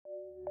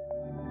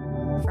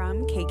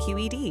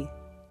KQED.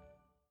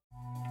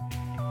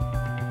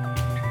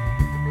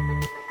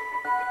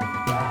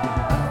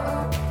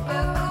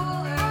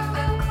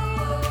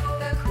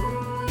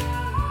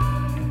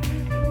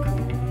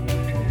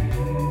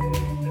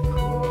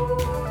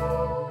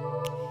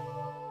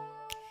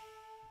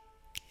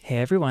 Hey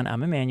everyone,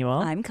 I'm Emmanuel.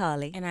 I'm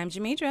Carly. And I'm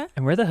Jamidra.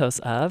 And we're the hosts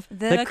of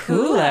The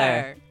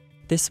Cooler.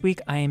 This week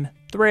I am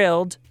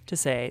thrilled to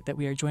say that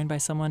we are joined by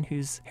someone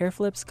whose hair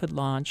flips could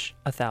launch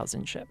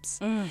 1,000 ships.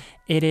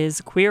 It is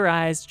Queer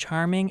Eye's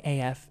charming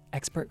AF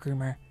expert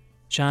groomer,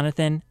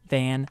 Jonathan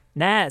Van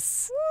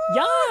Ness.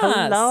 Yes!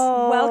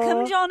 Hello.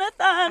 Welcome,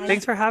 Jonathan.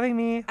 Thanks for having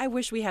me. I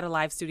wish we had a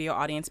live studio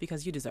audience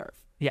because you deserve.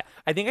 Yeah.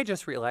 I think I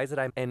just realized that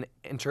I'm an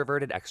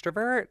introverted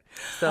extrovert.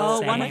 So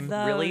Oh, one I'm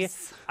of really,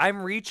 those.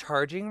 I'm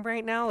recharging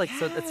right now. Like,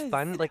 so it's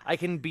fun. Like, I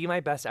can be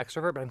my best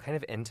extrovert, but I'm kind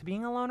of into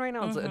being alone right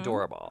now. It's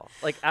adorable.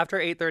 Like, after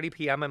 8:30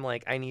 p.m., I'm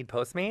like, I need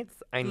Postmates,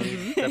 I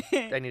need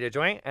I need a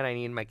joint, and I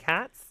need my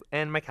cats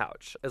and my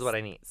couch is what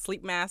I need.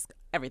 Sleep mask,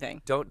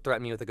 everything. Don't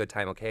threaten me with a good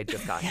time, okay? I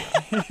just got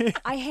you.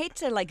 I hate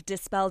to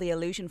dispel the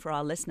illusion for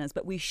our listeners,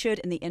 but we should,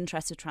 in the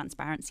interest of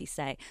transparency,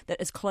 say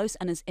that as close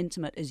and as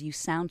intimate as you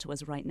sound to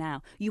us right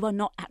now, you are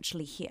not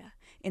actually here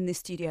in the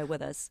studio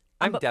with us.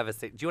 I'm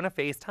devastated. Do you want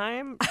to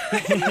FaceTime?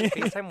 Do you want to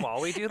FaceTime while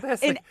we do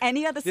this? In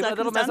any other It'll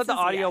circumstances, mess up the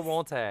audio, yes.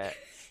 won't it?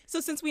 So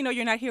since we know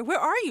you're not here, where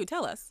are you?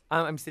 Tell us.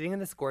 I'm sitting in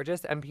this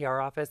gorgeous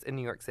NPR office in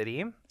New York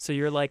City. So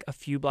you're like a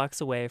few blocks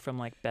away from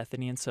like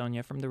Bethany and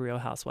Sonia from The Real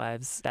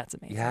Housewives. That's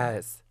amazing.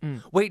 Yes.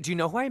 Wait, do you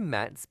know who I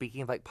met,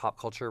 speaking of like pop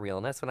culture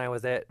realness, when I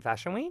was at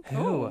Fashion Week?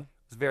 Who? It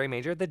was very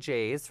major. The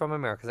Jays from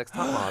America's Next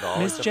Top Model.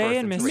 Miss The J first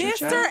and Miss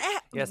iteration. Rachel.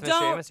 Yes, Miss J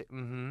and Miss J.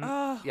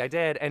 Yeah, I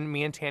did. And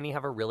me and Tanny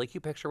have a really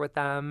cute picture with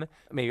them.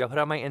 Maybe I'll put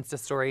it on my Insta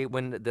story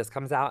when this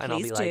comes out, and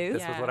Please I'll be do. like,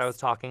 this was what I was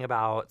talking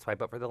about.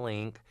 Swipe up for the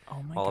link.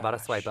 Oh my All about a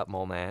gosh. swipe up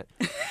moment.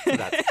 So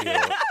that's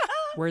cute.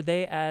 Were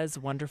they as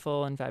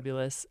wonderful and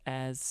fabulous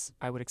as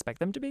I would expect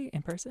them to be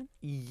in person?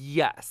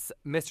 Yes.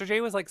 Mr. J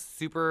was like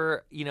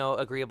super,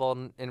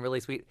 agreeable and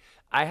really sweet.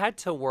 I had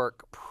to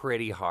work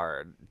pretty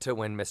hard to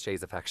win Miss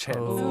J's affections.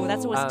 Ooh,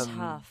 that's always Um,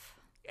 tough.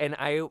 And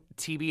I,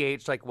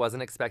 TBH,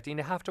 wasn't expecting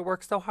to have to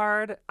work so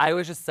hard. I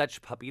was just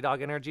such puppy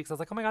dog energy because I was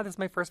like, oh my God, this is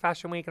my first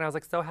fashion week. And I was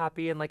like so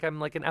happy. And I'm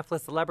like an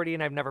F-list celebrity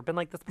and I've never been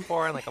like this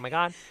before. And oh my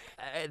God,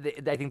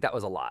 I think that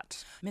was a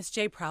lot. Miss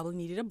J probably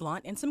needed a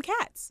blunt and some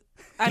cats.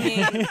 I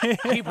mean,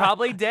 He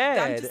probably did.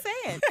 I'm just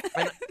saying.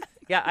 And,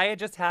 yeah, I had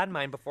just had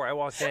mine before I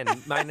walked in,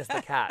 minus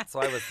the cat. So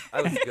I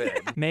was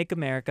good. Make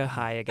America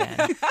high again.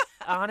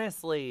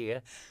 Honestly.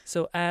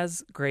 So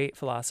as great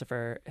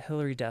philosopher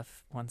Hilary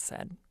Duff once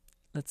said,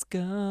 let's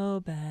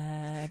go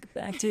back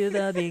to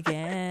the Oh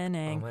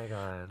beginning. my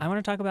God. I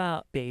want to talk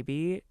about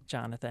baby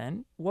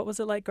Jonathan. What was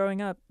it like growing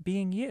up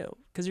being you?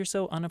 Because you're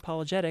so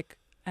unapologetic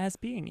as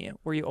being you.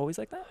 Were you always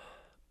like that?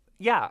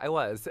 Yeah, I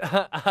was.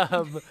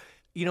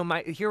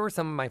 Here were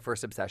some of my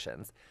first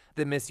obsessions.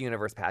 The Miss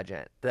Universe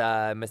pageant,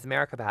 the Miss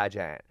America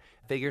pageant,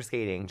 figure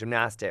skating,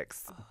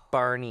 gymnastics,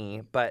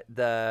 Barney, but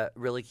the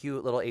really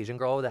cute little Asian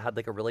girl that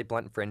had a really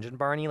blunt fringe in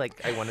Barney.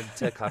 I wanted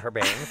to cut her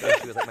bangs.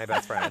 And she was my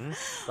best friend,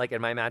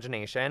 in my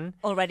imagination.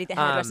 Already the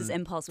hairdresser's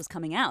impulse was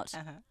coming out.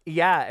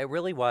 Yeah, it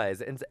really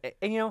was. And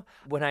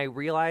when I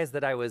realized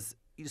that I was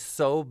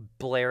so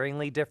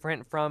blaringly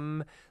different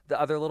from the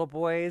other little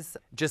boys,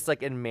 just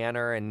in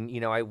manner, and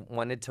I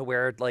wanted to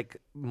wear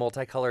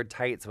multicolored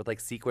tights with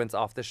sequins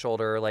off the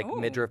shoulder,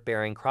 midriff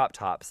bearing crop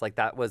tops.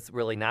 That was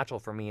really natural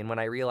for me. And when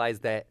I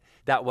realized that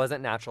that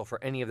wasn't natural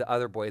for any of the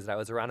other boys that I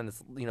was around in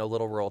this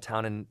little rural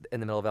town in the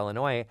middle of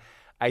Illinois,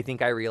 I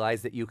think I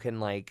realized that you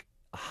can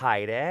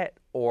hide it,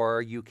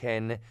 or you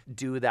can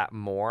do that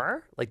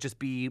more, just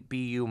be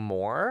you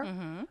more.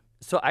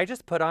 So I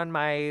just put on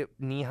my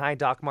knee-high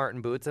Doc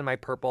Marten boots and my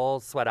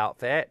purple sweat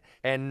outfit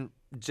and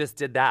just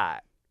did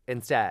that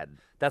instead.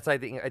 That's why I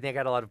think I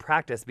got a lot of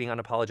practice being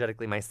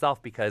unapologetically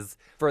myself, because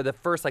for the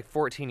first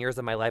 14 years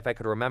of my life I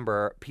could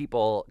remember,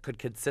 people could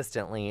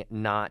consistently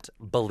not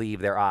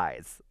believe their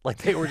eyes.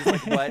 They were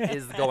just what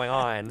is going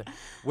on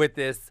with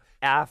this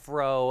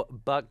Afro,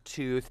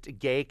 buck-toothed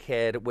gay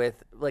kid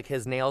with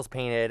his nails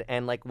painted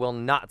and will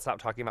not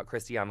stop talking about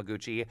Christy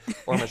Yamaguchi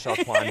or Michelle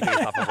Kwan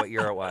based off of what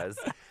year it was.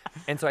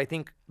 And so I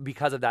think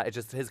because of that, it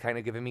just has kind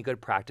of given me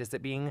good practice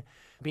at being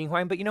who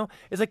I am. But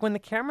it's when the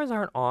cameras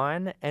aren't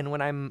on and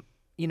when I'm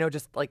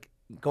just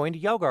going to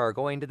yoga or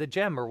going to the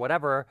gym or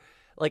whatever,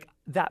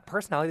 that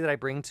personality that I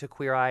bring to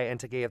Queer Eye and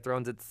to Gay of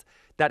Thrones,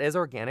 that is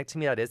organic to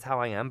me. That is how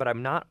I am, but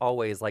I'm not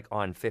always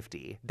on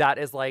 50. That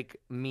is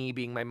me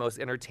being my most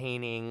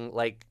entertaining,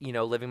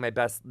 living my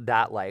best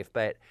that life.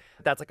 But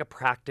that's a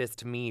practice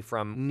to me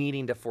from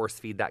needing to force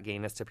feed that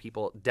gayness to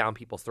people down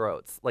people's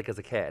throats, as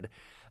a kid.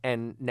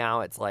 And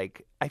now it's I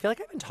feel like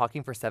I've been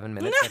talking for 7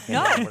 minutes.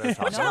 No, what I was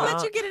talking I'll about.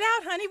 let you get it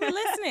out, honey. We're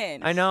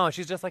listening. I know.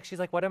 She's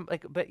what am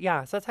but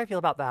yeah. So that's how I feel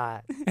about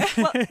that.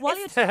 Well,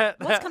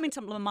 what's coming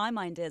to my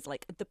mind is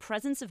the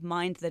presence of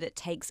mind that it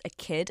takes a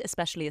kid,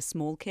 especially a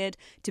small kid,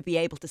 to be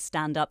able to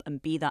stand up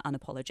and be that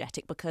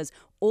unapologetic, because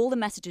all the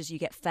messages you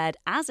get fed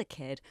as a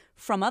kid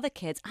from other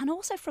kids and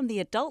also from the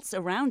adults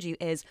around you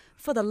is,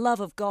 for the love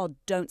of God,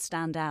 don't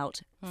stand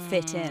out,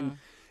 fit in.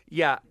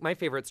 Yeah, my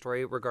favorite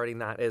story regarding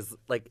that is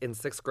like in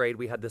 6th grade,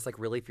 we had this like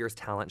really fierce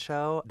talent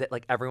show that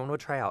like everyone would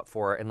try out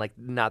for, and like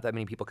not that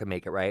many people could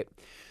make it, right?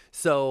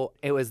 So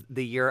it was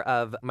the year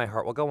of My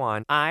Heart Will Go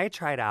On. I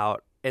tried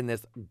out in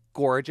this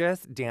gorgeous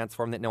dance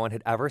form that no one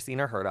had ever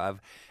seen or heard of.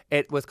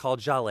 It was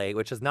called Jallet,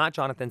 which is not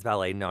Jonathan's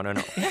ballet. No. No.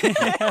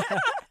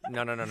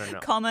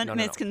 Common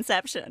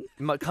misconception.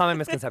 Common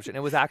misconception.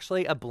 It was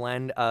actually a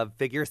blend of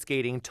figure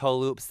skating, toe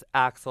loops,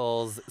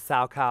 axles,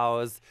 sow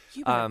cows.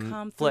 You better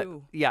come flip.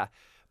 through. Yeah.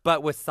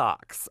 But with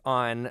socks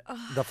on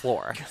the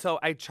floor. So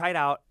I tried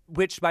out,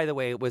 which, by the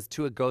way, was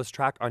to a ghost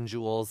track on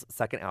Jewel's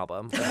second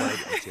album. Is what I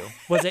danced to.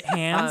 Was it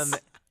hands?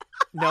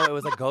 No, it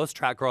was a ghost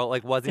track, girl.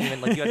 Like, wasn't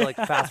even like you had to like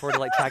fast forward to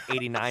like track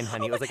 89,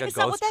 honey. It was like a Is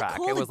ghost that what track. they're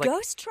called, It was a like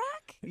ghost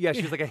track? yeah,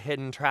 she was like a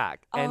hidden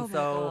track. And Oh my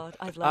so God,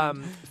 I've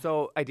learned.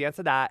 so I danced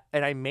to that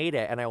and I made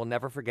it, and I will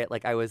never forget,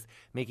 like I was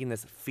making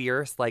this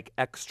fierce, like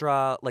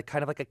extra, like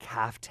kind of like a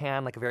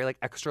caftan, like a very like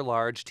extra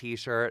large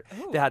t-shirt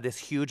that had this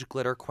huge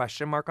glitter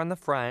question mark on the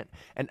front,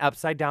 an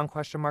upside down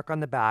question mark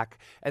on the back,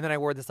 and then I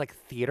wore this like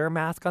theater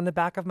mask on the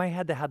back of my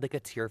head that had like a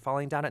tear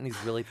falling down it and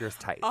these really fierce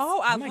tights.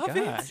 Oh, I my love God.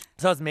 it.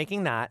 So I was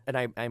making that, and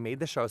I made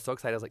the show. I was so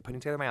excited. I was like putting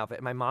together my outfit.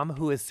 And my mom,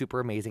 who is super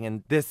amazing,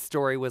 and this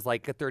story was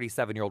like a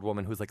 37-year-old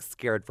woman who's like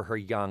scared for her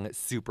young,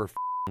 super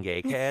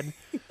gay kid.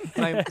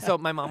 So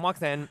my mom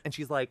walks in, and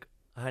she's like,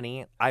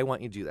 honey, I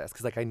want you to do this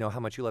because like I know how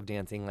much you love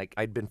dancing. Like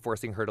I'd been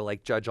forcing her to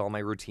like judge all my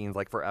routines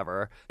like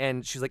forever.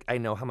 And she's like, I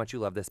know how much you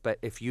love this, but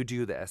if you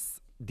do this,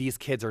 these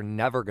kids are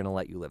never going to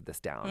let you live this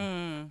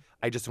down.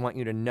 I just want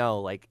you to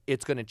know, like,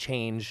 it's going to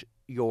change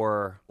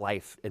your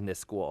life in this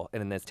school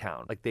and in this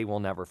town. Like, they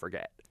will never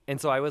forget. And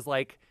so I was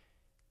like,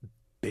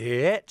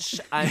 bitch,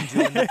 I'm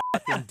doing the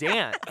fucking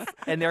dance.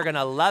 And they're going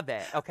to love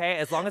it, okay?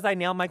 As long as I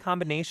nail my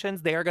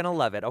combinations, they are going to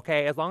love it,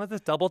 okay? As long as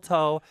this double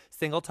toe,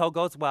 single toe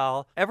goes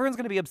well, everyone's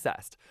going to be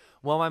obsessed.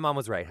 Well, my mom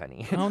was right,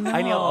 honey. Oh, no.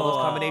 I nailed all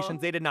those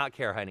combinations. They did not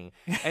care, honey.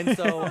 And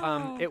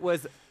so it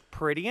was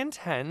pretty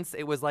intense.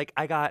 It was like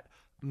I got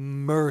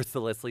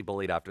mercilessly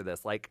bullied after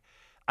this. Like,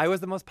 I was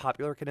the most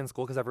popular kid in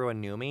school because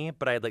everyone knew me,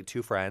 but I had like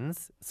 2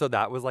 friends. So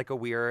that was like a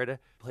weird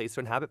place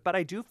to inhabit. But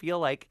I do feel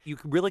like you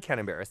really can't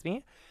embarrass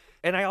me.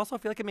 And I also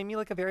feel like it made me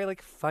like a very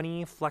like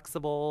funny,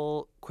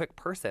 flexible, quick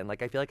person.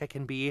 Like I feel like I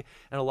can be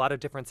in a lot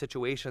of different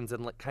situations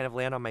and like kind of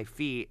land on my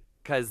feet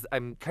because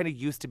I'm kind of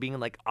used to being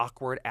in like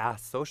awkward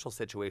ass social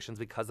situations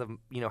because of,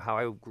 you know, how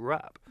I grew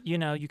up. You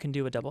know, you can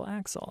do a double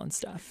axel and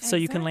stuff. So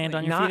you can land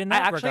on your feet in I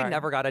that actually regard.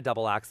 never got a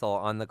double axel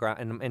on the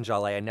ground in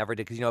Jallet. I never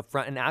did because, you know,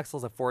 front and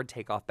axle's a forward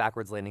takeoff,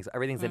 backwards landing. So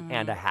everything's an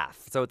and a half.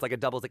 So it's like a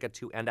double's like a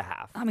 2 and a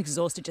half. I'm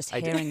exhausted just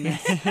hearing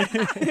this.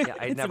 Yeah,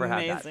 I never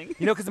had amazing.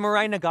 that. You know, because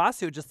Mirai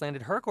Nagasu just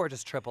landed her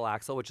gorgeous triple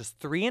axel, which is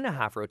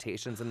 3.5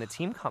 rotations in the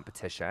team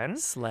competition.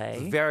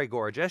 Slay. Very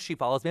gorgeous. She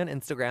follows me on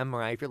Instagram,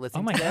 Mirai, if you're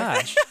listening Oh my to this.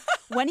 gosh.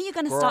 When are you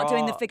going to start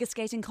doing the Girl. figure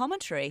skating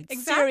commentary?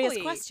 Exactly.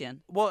 Serious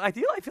question. Well, I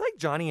feel like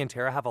Johnny and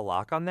Tara have a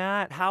lock on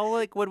that. How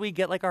like would we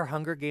get like our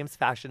Hunger Games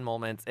fashion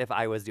moments if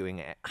I was doing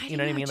it? You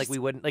know what I mean? Like we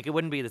wouldn't, like it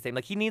wouldn't be the same.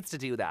 Like he needs to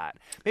do that.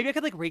 Maybe I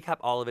could like recap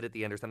all of it at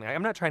the end or something.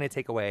 I'm not trying to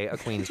take away a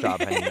queen's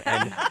job, honey,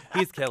 and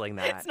he's killing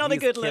that. It's not a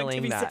He's good look to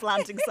killing be that.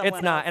 supplanting someone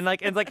It's not. else.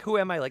 And like who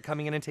am I? Like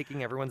coming in and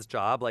taking everyone's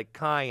job? Like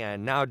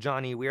Cayenne, now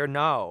Johnny, we're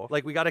no.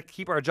 Like we got to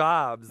keep our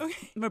jobs.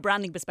 From a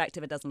branding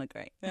perspective, it doesn't look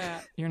great.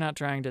 Yeah. You're not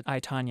trying to I,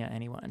 Tanya,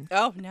 anyone.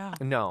 Oh,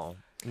 no.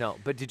 No.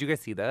 But did you guys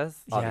see this?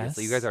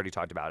 Obviously, you Yes. guys already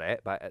talked about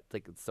it, but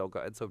like it's so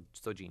good, so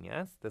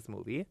genius. This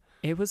movie.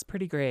 It was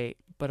pretty great,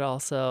 but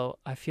also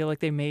I feel like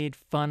they made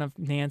fun of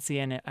Nancy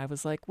in it. I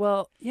was like,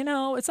 well, you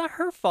know, it's not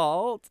her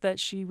fault that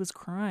she was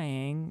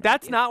crying.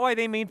 That's not why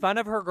they made fun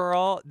of her,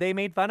 girl. They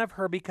made fun of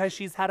her because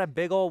she's had a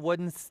big old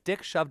wooden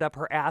stick shoved up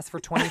her ass for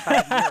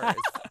 25 years.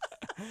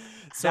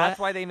 So That's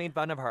why they made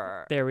fun of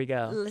her. There we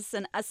go.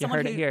 Listen, as You someone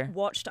heard it who here.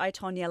 watched I,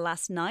 Tonya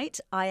last night,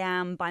 I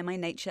am by my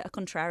nature a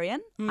contrarian.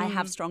 I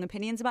have strong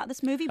opinions about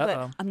this movie, but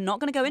Uh-oh. I'm not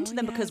going to go into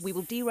them because we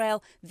will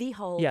derail the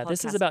whole Yeah,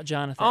 this is podcast. about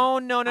Jonathan. Oh,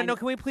 no.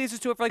 Can we please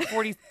just do it for like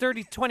 40,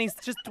 30, 20?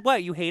 Just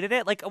what? You hated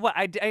it? Like, what?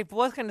 I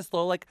was kind of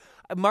slow. Like,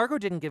 Margot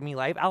didn't give me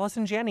life.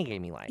 Allison Janney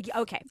gave me life. Yeah,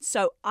 okay,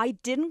 so I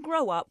didn't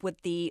grow up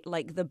with the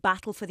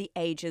battle for the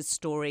ages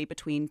story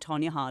between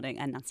Tonya Harding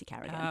and Nancy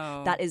Kerrigan.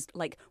 Oh. That is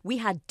like we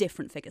had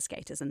different figure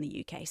skaters in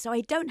the UK, so I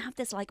don't have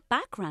this like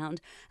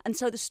background, and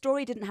so the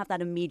story didn't have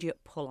that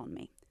immediate pull on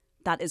me.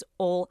 That is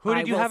all. Who I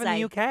did you will have in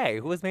say. the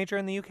UK? Who was major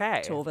in the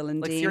UK? Torvill and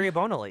like Dean. Syria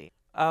Bonali.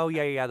 Oh,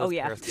 yeah. Those Oh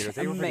yeah, pair of skaters.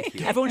 They were pretty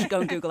cute. everyone should go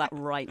and Google that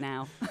right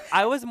now.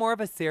 I was more of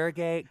a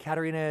Sergei,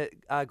 Katerina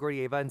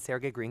Gordieva and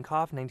Sergei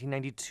Grinkov,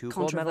 1992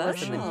 gold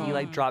medalist, and then he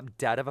like dropped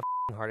dead of a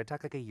heart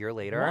attack like a year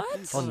later.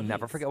 What? I'll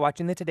never forget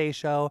watching the Today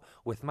Show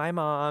with my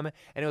mom,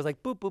 and it was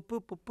like boop boop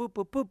boop boop boop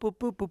boop boop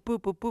boop boop boop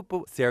boop boop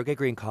boop. Sergei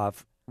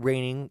Grinkov,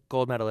 reigning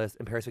gold medalist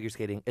in Paris figure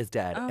skating, is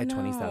dead at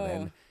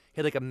 27. He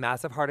had like a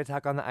massive heart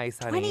attack on the ice,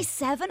 honey.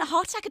 27? A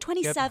heart attack at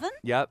 27?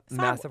 Yep, It's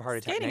hard- massive heart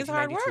attack. Skating is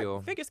hard 1992.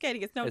 work. Figure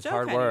skating is no It's joke,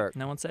 hard honey. work.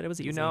 No one said it was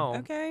easy. You know.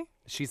 Okay.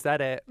 She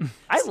said it.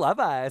 I love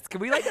us. Can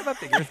we like have a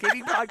figure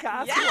skating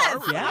podcast? Yes. Who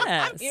are we?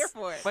 Yes. I'm here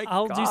for it. My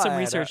I'll do some God.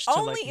 research to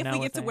Only like, if know we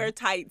a get to thing. wear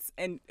tights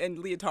and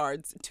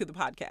leotards to the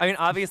podcast. I mean,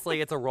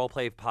 obviously, it's a role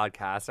play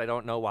podcast. I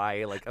don't know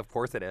why. Like, of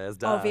course it is.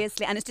 Duh.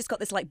 Obviously, and it's just got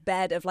this like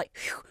bed of like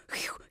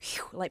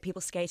like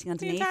people skating the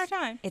underneath. entire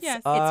time. It's Yes.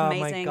 it's Oh, my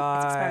amazing. It's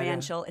God.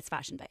 experiential. It's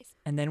fashion based.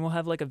 And then we'll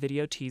have like a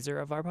video teaser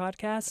of our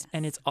podcast,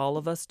 and it's all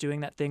of us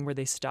doing that thing where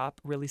they stop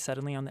really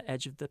suddenly on the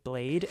edge of the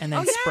blade and then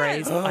Oh, yes.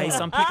 sprays ice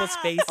on people's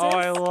faces. Oh,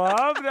 I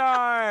love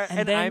that. And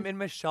And then- I'm in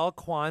Michelle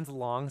Kwan's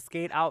long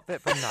skate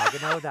outfit from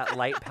Nagano, that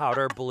light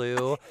powder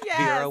blue Yes.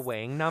 Vera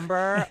Wang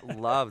number.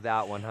 Love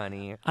that one,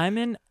 honey. I'm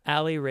in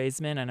Allie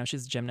Raisman. I know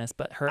she's a gymnast,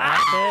 but her I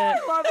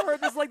outfit. love her.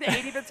 This is like the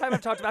 85th time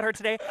I've talked about her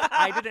today.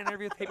 I did an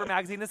interview with Paper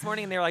Magazine this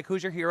morning, and they were like,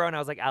 "Who's your hero?" And I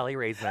was like, "Allie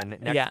Raisman."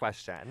 Next Yeah.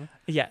 question.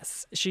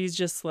 Yes, she's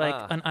just like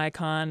an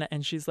icon,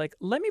 and she's like,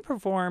 let me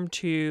perform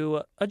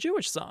to a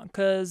Jewish song,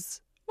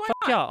 because Why fuck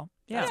not? y'all.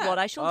 Yeah. That's what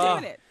I shall Oh.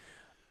 do. Doing it.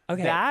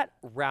 Okay. That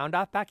round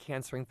off back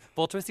handspring,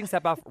 full twisting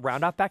step off,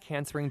 round off back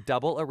handspring,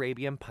 double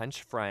Arabian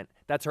punch front.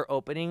 That's her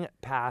opening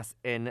pass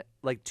in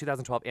like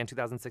 2012 and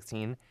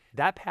 2016.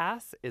 That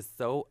pass is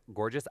so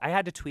gorgeous. I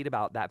had to tweet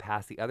about that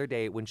pass the other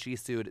day when she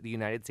sued the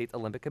United States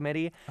Olympic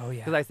Committee. Oh, yeah.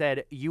 Because I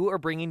said, you are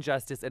bringing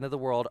justice into the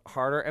world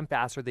harder and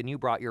faster than you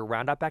brought your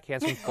round off back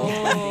handspring, full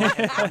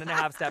twisting, and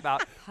 1.5 step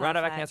out, round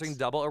off back Perfect. handspring,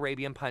 double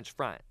Arabian punch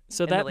front.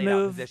 So in the that laid out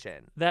move,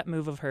 position. that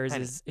move of hers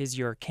Honey. is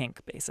your kink,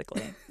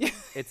 basically.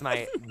 It's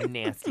my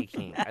nasty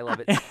kink. I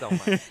love it so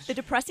much. The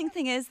depressing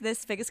thing is,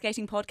 this figure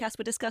skating podcast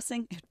we're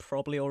discussing, it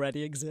probably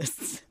already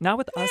exists. Not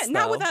with us,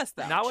 Not though. with us,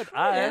 though. Not with True,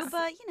 us.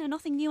 but you know,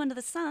 nothing new under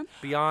the sun.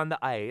 Beyond the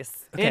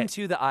ice. Okay.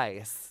 Into the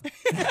ice.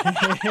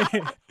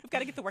 We've got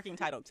to get the working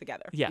title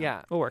together. Yeah,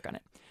 Yeah. we'll work on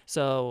it.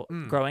 So,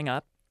 growing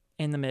up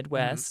in the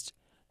Midwest,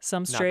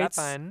 some Not that straights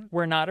fun.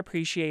 were not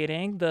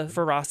appreciating the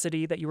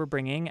ferocity that you were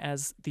bringing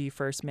as the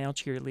first male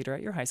cheerleader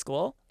at your high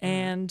school.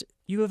 And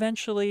you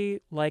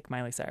eventually, like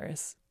Miley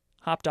Cyrus,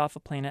 hopped off a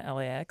plane at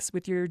LAX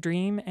with your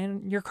dream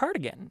and your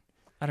cardigan.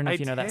 I don't know if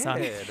you know that song.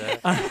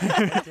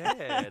 I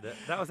did.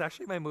 That was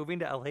actually my moving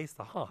to LA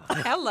song.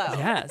 Hello.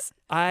 Yes.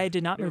 I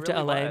did not It move to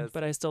really LA, was.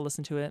 but I still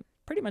listen to it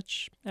pretty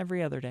much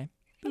every other day.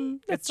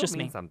 It That's still just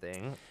me. means something.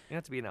 You don't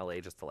have to be in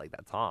LA just to like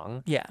that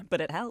song. Yeah.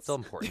 But it helps. Still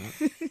important.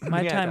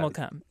 My Yeah, it time will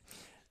does. come.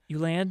 You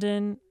land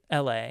in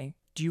LA.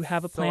 Do you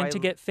have a So plan I- to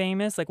get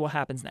famous? Like, what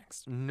happens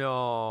next?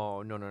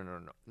 No.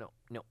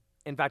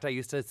 In fact, I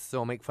used to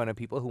so make fun of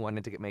people who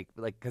wanted to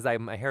because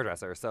I'm a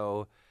hairdresser.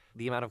 So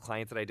the amount of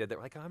clients that I did that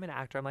were like, oh, I'm an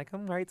actor. I'm like, all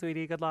right,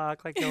 sweetie, good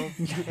luck. Like, no,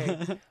 okay,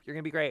 you're going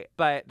to be great.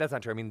 But that's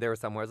not true. I mean, there were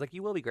some where I was like,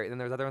 you will be great. And then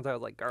there's other ones I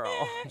was like, girl,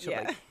 you should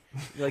yeah.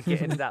 like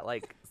get into that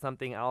like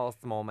something else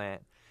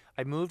moment.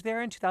 I moved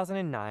there in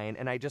 2009,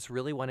 and I just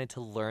really wanted to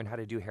learn how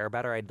to do hair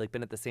better. I'd like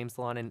been at the same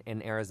salon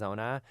in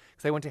Arizona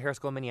because I went to hair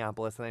school in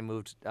Minneapolis, and I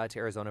moved to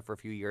Arizona for a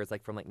few years,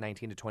 like from like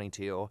 19 to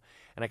 22.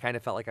 And I kind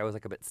of felt like I was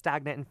like a bit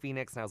stagnant in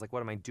Phoenix, and I was like,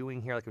 what am I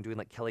doing here? Like I'm doing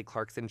like Kelly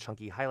Clarkson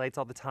chunky highlights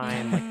all the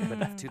time. Like, but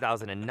that's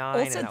 2009.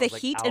 Also, and I the was,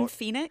 like, heat in out-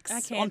 Phoenix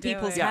I can't on do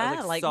people's it. Yeah, it hair.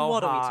 was, Like, so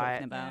what are we hot.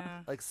 talking about? Yeah.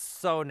 like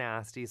so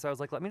nasty. So I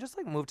was like, let me just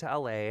like move to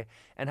LA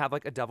and have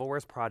like a Devil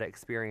Wears Prada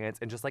experience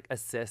and just like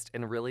assist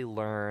and really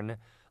learn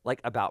like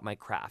about my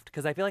craft.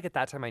 Because I feel like at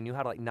that time I knew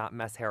how to like not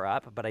mess hair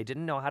up, but I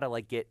didn't know how to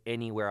like get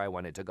anywhere I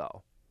wanted to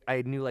go.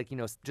 I knew like, you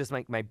know, just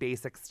like my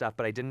basic stuff,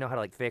 but I didn't know how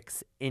to like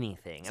fix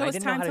anything. So And I it's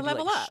didn't know time how to do,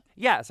 level like, up.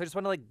 Yeah, so I just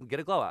wanted to like get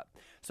a glow up.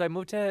 So I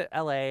moved to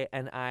LA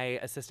and I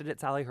assisted at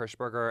Sally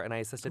Hirschberger and I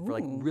assisted for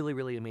like Ooh. really,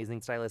 really amazing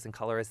stylists and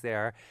colorists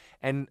there.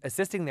 And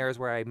assisting there is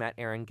where I met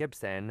Erin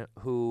Gibson,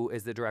 who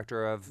is the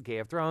director of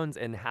Game of Thrones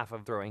and half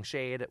of Throwing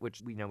Shade,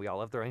 which we know we all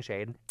love Throwing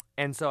Shade.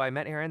 And so I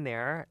met Erin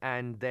there,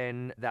 and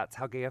then that's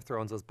how Game of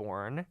Thrones was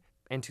born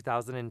in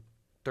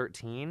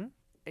 2013.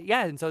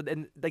 Yeah, and so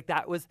then like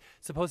that was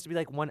supposed to be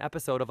like one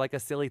episode of like a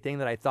silly thing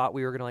that I thought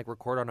we were gonna like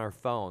record on our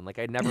phone. Like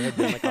I never had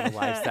been like on a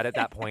live set at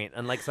that point,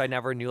 and like so I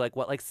never knew like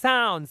what like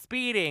sound,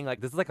 speeding.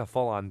 Like this is like a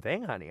full on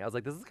thing, honey. I was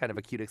like, this is kind of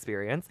a cute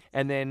experience.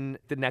 And then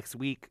the next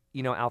week,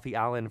 you know, Alfie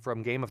Allen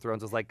from Game of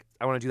Thrones was like,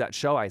 I want to do that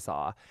show I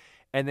saw.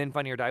 And then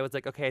Funny or Die was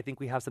like, okay, I think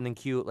we have something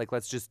cute. Like,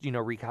 let's just, you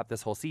know, recap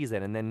this whole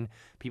season. And then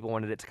people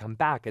wanted it to come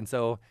back. And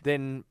so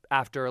then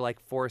after like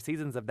 4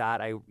 seasons of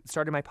that, I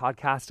started my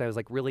podcast. I was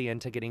like really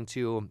into getting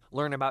to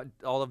learn about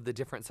all of the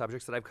different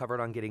subjects that I've covered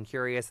on Getting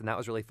Curious. And that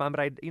was really fun. But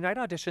I'd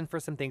auditioned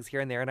for some things here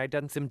and there. And I'd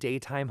done some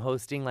daytime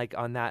hosting like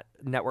on that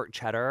network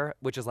Cheddar,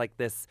 which is like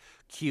this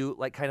cute,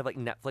 like kind of like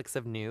Netflix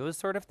of news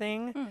sort of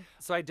thing.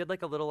 So I did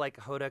like a little like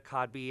Hoda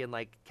Kotb and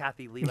like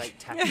Kathy Lee like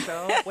tech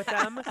show with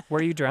them.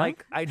 Were you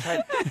drunk? Like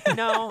I tried.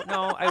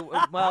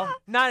 Well,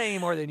 not any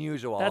more than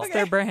usual. That's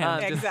their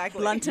brand. Just-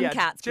 Exactly. Blunt and Yeah,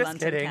 cats. just Blunt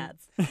kidding. and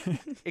cats.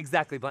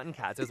 Exactly, blunt and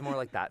cats. It was more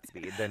like that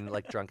speed than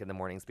like drunk in the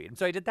morning speed.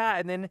 So I did that,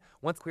 and then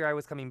once Queer Eye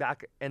was coming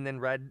back, and then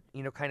read,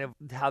 kind of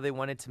how they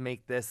wanted to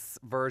make this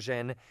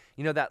version.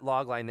 That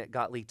log line that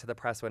got leaked to the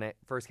press when it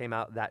first came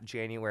out that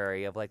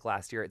January of like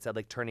last year. It said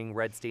like turning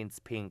red stains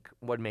pink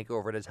one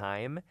makeover at a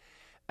time,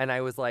 and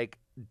I was like,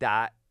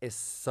 that is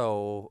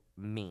so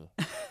me.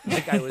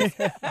 Like I was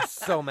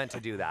so meant to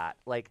do that.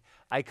 Like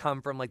I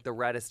come from like the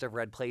reddest of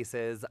red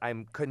places.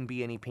 Couldn't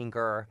be any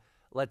pinker.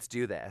 Let's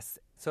do this.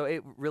 So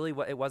it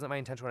wasn't my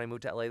intention when I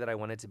moved to LA that I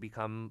wanted to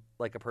become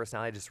like a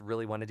personality. I just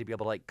really wanted to be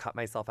able to like cut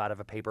myself out of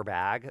a paper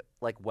bag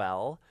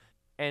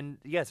and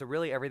yeah, so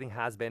really everything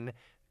has been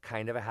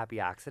kind of a happy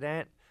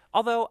accident.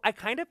 Although I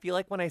kind of feel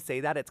like when I say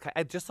that,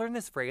 I've just learned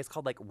this phrase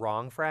called like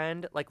wrong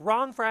friend. Like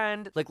wrong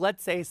friend. Like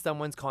let's say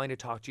someone's calling to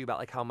talk to you about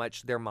like how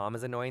much their mom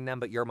is annoying them,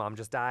 but your mom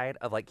just died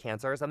of like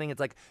cancer or something. It's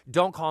like,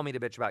 don't call me to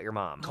bitch about your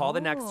mom. Call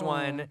the next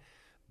one.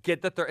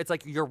 Get the third. It's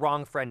like you're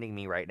wrong friending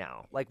me right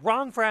now. Like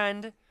wrong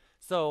friend.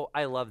 So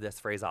I love this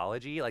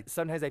phraseology. Like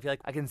sometimes I feel like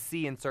I can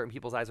see in certain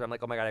people's eyes where I'm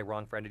like, oh my God, I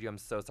wrong friended you. I'm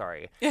so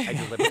sorry. I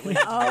deliberately did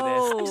this.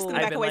 I'm just gonna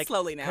back away like,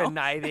 slowly now.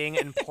 Conniving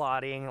and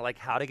plotting like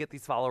how to get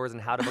these followers and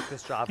how to book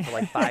this job for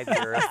like 5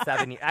 years,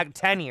 7 years,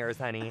 10 years,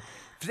 honey.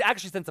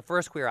 Actually, since the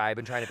first Queer Eye, I've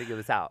been trying to figure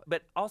this out.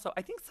 But also,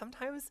 I think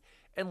sometimes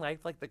in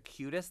life, like the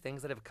cutest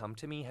things that have come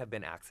to me have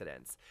been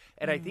accidents.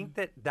 And I think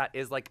that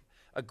is like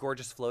a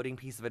gorgeous floating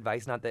piece of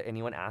advice. Not that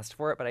anyone asked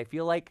for it, but I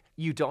feel like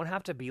you don't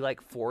have to be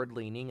like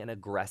forward-leaning and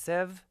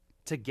aggressive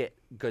to get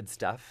good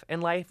stuff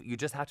in life. You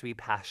just have to be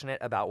passionate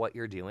about what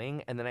you're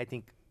doing, and then I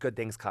think good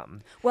things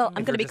come. Well,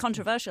 I'm going to be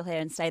controversial here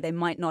and say they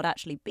might not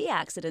actually be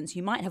accidents.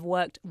 You might have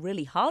worked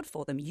really hard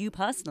for them, you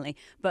personally,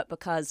 but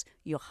because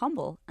you're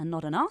humble and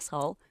not an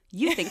asshole,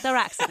 you think they're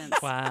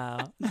accidents.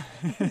 Wow.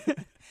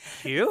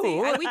 Cute.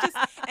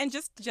 See,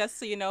 just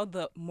so you know,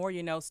 the more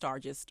you know star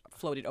just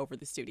floated over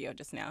the studio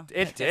just now.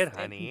 It did,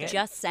 honey.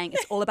 Just saying,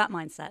 it's all about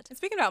mindset. And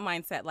speaking about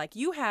mindset, like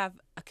you have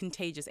a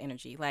contagious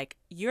energy. Like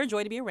you're a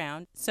joy to be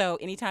around. So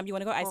anytime you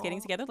want to go ice skating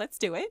together, let's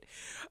do it.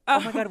 Oh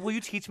my God, will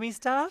you teach me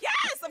stuff?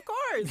 Yes, of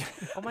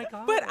course. Oh my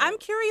God. But I'm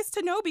curious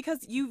to know,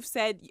 because you've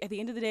said at the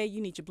end of the day,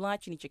 you need your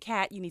blunt, you need your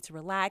cat, you need to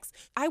relax.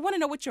 I want to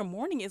know what your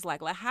morning is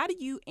like. Like, how do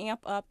you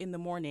amp up in the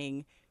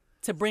morning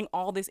to bring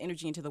all this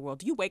energy into the world?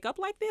 Do you wake up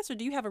like this, or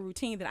do you have a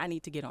routine that I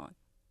need to get on?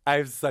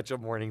 I'm such a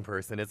morning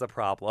person. It's a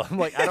problem.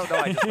 Like, I don't know.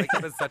 I just wake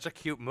up in such a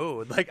cute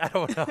mood. Like, I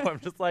don't know. I'm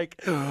just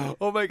like,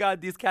 oh my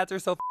God, these cats are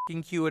so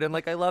fucking cute. And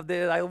like, I love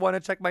this. I want to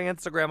check my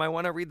Instagram. I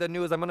want to read the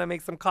news. I'm going to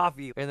make some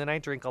coffee. And then I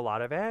drink a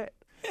lot of it.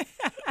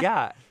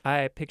 Yeah.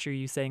 I picture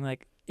you saying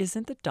like,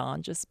 isn't the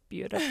dawn just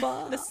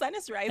beautiful? The sun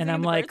is rising and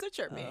I'm the like, birds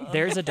are chirping.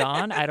 There's a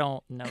dawn? I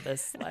don't know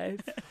this life.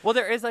 Well,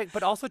 there is like,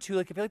 but also too,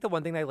 like, I feel like the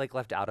one thing that I like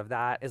left out of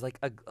that is like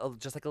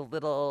just like a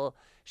little,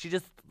 she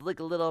just like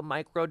a little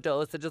micro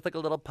dose, just like a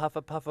little puff,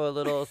 a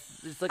little,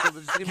 just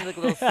give me like a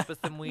little sip of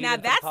some weed. Now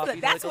and some coffee,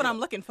 that's like what I'm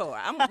looking for.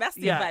 That's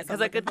the advice.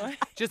 Because I could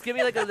just give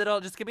me like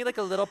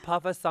a little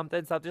puff of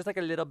something, just like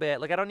a little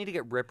bit. Like I don't need to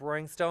get rip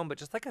roaring stoned, but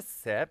just like a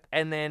sip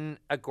and then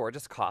a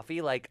gorgeous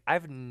coffee. Like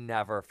I've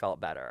never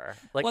felt better.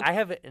 Like I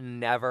have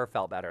never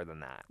felt better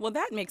than that. Well,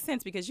 that makes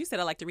sense because you said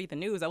I like to read the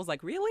news. I was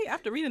like, really?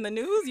 After reading the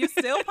news, you're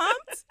still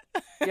pumped?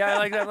 Yeah,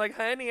 I'm like,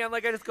 honey, I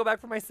just go back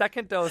for my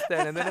second dose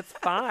then, and then it's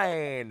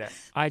fine.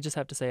 I just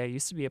have to say I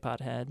used to be a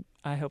pothead.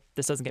 I hope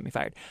this doesn't get me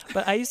fired.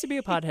 But I used to be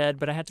a pothead,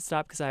 but I had to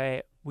stop because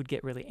I would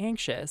get really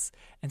anxious.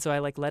 And so I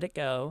like let it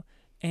go.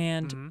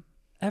 And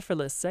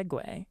effortless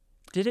segue.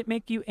 Did it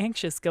make you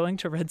anxious going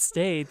to red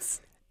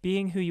states,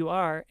 being who you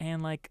are,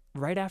 and like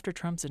right after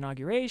Trump's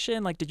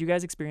inauguration? Like, did you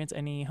guys experience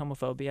any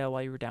homophobia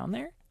while you were down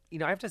there?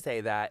 I have to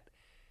say that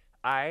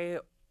I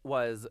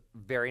was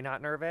very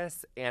not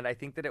nervous, and I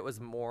think that it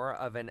was more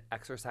of an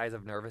exercise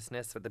of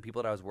nervousness for the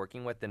people that I was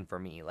working with than for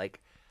me.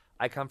 Like,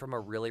 I come from a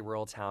really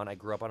rural town. I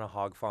grew up on a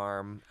hog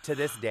farm. To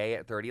this day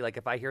at 30, like,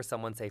 if I hear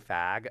someone say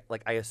fag,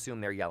 like, I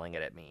assume they're yelling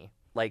it at me.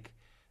 Like,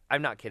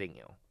 I'm not kidding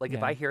you. Like,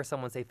 if I hear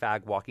someone say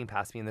fag walking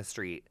past me in the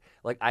street,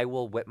 like, I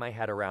will whip my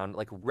head around,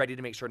 like, ready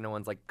to make sure no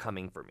one's, like,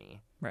 coming for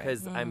me.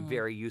 Because I'm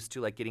very used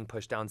to, like, getting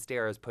pushed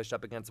downstairs, pushed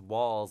up against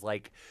walls,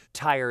 like,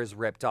 tires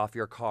ripped off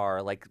your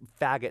car, like,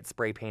 faggot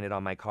spray painted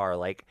on my car.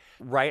 Like,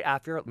 right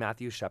after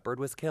Matthew Shepard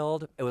was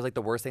killed, it was, like,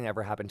 the worst thing that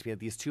ever happened to me.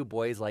 These two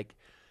boys, like,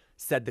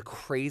 said the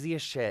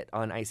craziest shit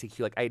on ICQ.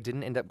 Like, I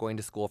didn't end up going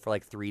to school for,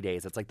 like, 3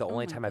 days. It's, like, the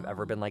only time I've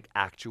ever been, like,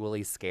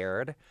 actually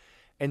scared.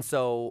 And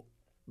so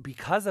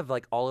because of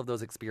like all of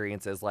those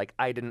experiences, like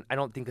I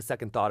don't think a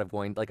second thought of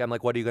going, like, I'm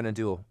like, what are you going to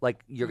do?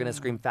 Like, you're going to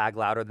scream fag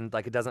louder than,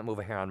 like, it doesn't move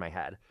a hair on my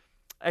head.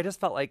 I just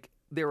felt like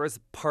there was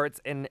parts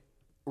in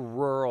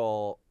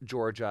rural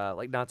Georgia,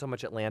 like not so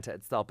much Atlanta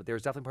itself, but there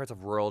was definitely parts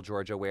of rural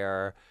Georgia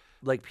where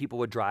like people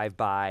would drive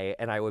by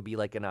and I would be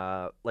like in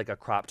a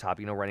crop top,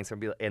 running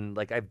somebody, and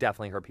like I've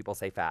definitely heard people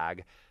say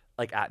fag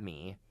like at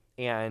me.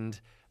 And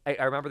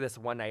I remember this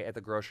one night at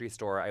the grocery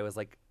store,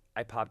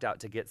 I popped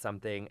out to get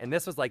something, and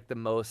this was like the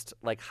most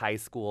like high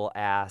school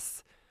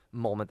ass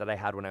moment that I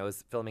had when I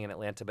was filming in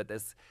Atlanta. But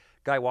this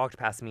guy walked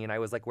past me, and I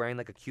was like wearing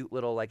like a cute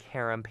little like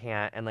harem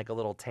pant and like a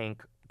little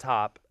tank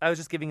top. I was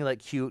just giving you like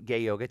cute gay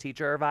yoga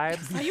teacher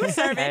vibes. Oh, you were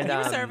serving. And, You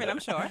were serving, I'm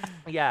sure.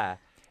 Yeah.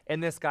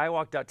 And this guy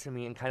walked up to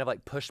me and kind of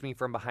like pushed me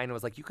from behind and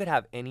was like, you could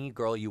have any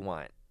girl you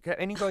want. You could have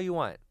any girl you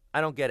want.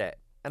 I don't get it.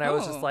 And I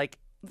was just like,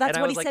 That's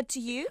and what I he was said to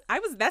you?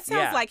 That sounds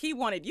Yeah. like he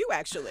wanted you,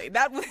 actually.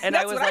 That's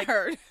I was what like, I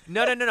heard.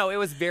 No. It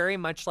was very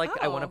much like,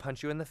 I want to Oh.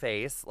 punch you in the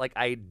face. Like,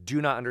 I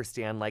do not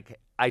understand. Like,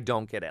 I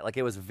don't get it. Like,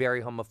 it was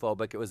very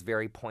homophobic. It was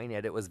very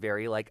pointed. It was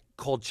very, like,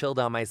 cold chill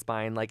down my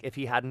spine. Like, if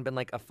he hadn't been,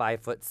 like, a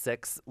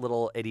 5'6"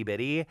 little itty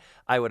bitty,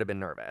 I would have been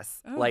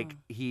nervous. Like,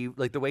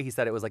 the way he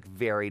said it was, like,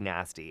 very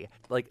nasty.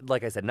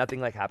 Like I said, nothing,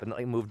 like, happened.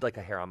 Like, moved, like,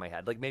 a hair on my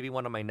head. Like, maybe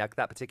one on my neck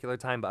that particular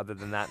time, but other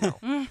than that,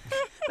 no.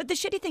 But the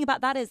shitty thing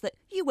about that is that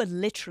you were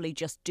literally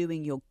just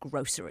doing your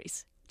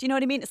groceries. Do you know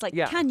what I mean? It's like,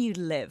 Yeah. can you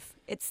live?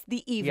 It's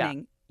the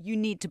evening. You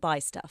need to buy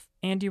stuff.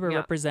 And you were Yeah.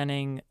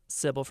 representing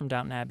Sybil from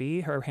Downton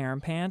Abbey, her harem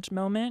pant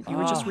moment. You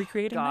were just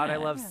recreating God, that. I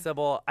love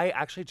Sybil. I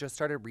actually just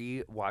started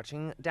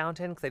re-watching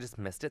Downton because I just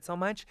missed it so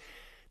much.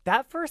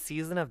 That first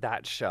season of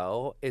that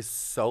show is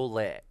so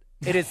lit.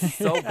 It is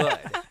so good.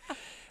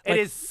 It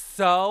is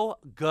so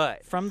good.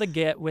 From the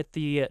get with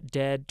the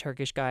dead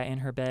Turkish guy in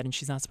her bed, and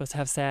she's not supposed to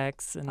have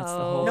sex, and it's the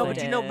whole No,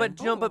 thing.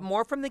 but but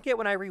more from the get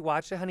when I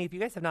rewatched it, honey. If you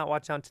guys have not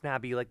watched Downton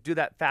Abbey, like do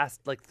that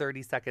fast, like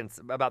 30 seconds,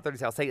 about 30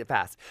 seconds. I'll say it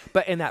fast.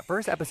 But in that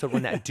first episode,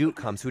 when that Duke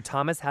comes, who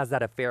Thomas has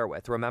that affair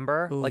with,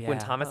 remember? Ooh, like when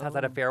yeah. Thomas has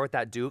that affair with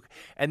that Duke,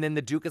 and then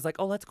the Duke is like,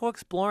 "Oh, let's go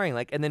exploring."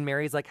 Like, and then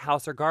Mary's like,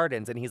 "House or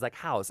gardens?" And he's like,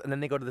 "House." And then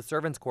they go to the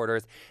servants'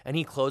 quarters, and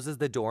he closes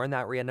the door in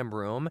that random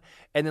room.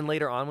 And then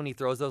later on, when he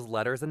throws those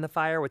letters in the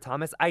fire with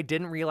Thomas, I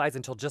didn't realize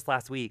until just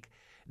last week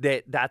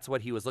that's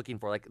what he was looking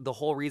for. Like the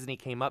whole reason he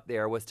came up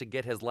there was to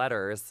get his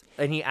letters,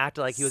 and he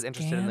acted like he was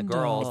interested in the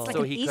girls, Scandal. It's like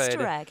so an he Easter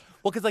could. egg.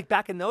 Well, because like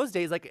back in those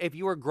days, like if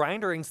you were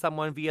grindering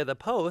someone via the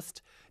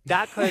post,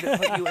 that could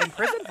put you in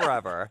prison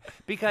forever.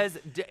 Because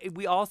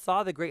we all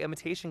saw The Great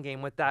Imitation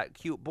Game with that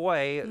cute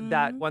boy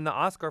that won the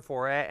Oscar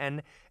for it,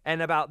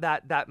 and about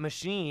that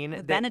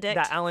machine, Benedict.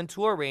 that Alan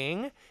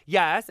Turing,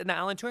 yes, and that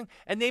Alan Turing,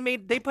 and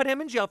they put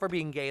him in jail for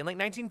being gay in like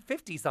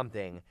 1950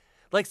 something.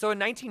 Like, so in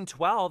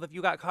 1912, if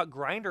you got caught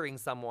grindering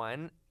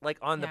someone, like,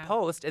 on the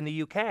post in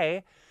the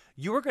UK,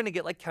 you were going to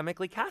get, like,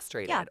 chemically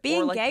castrated. Yeah, or,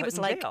 being like, gay put was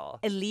in like jail.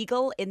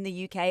 illegal in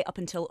the UK up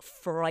until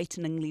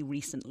frighteningly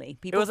recently.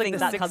 It People was like think the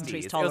that 60s.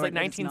 country's It was like tolerant.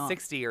 but it's not.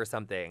 1960 or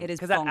something. It is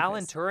Because that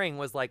Alan bonkers. Turing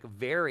was, like,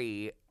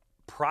 very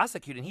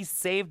prosecuted. He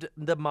saved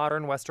the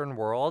modern Western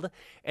world,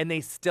 and they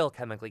still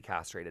chemically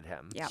castrated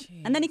him. Yeah,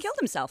 and then he killed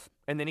himself.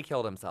 And then he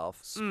killed himself.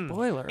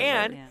 Spoiler alert.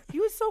 And Yeah. he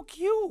was so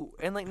cute.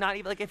 And, like, not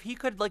even, like, if he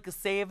could, like,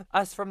 save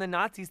us from the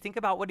Nazis, think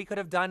about what he could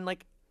have done,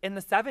 like, in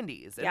the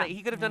 70s. And Yeah. like,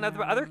 he could have done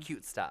other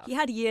cute stuff. He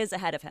had years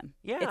ahead of him.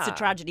 It's a Yeah.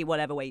 tragedy,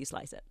 whatever way you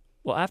slice it.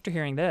 Well, after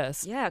hearing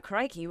this, Yeah,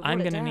 crikey. I'm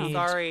going gonna to need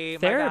Sorry,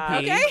 my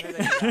therapy.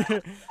 bad.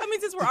 Okay. I mean,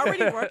 since we're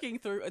already working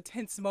through a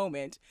tense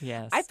moment,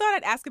 Yes. I thought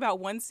I'd ask about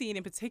one scene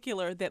in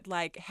particular that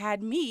like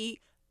had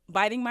me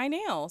biting my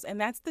nails. And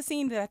that's the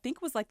scene that I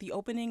think was like the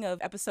opening of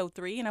episode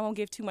 3. And I won't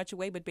give too much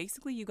away, but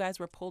basically you guys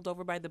were pulled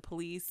over by the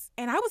police.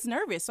 And I was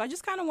nervous. So I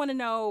just kind of want to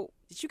know,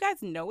 did you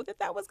guys know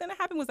that was going to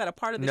happen? Was that a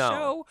part of the No.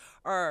 show?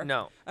 Or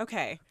No,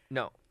 Okay.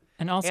 no.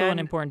 And also an And-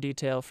 important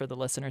detail for the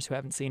listeners who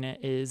haven't seen it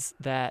is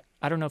that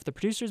I don't know if the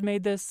producers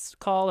made this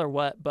call or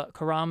what, but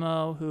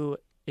Karamo, who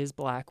is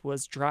black,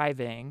 was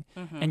driving,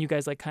 and you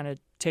guys like kind of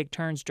take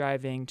turns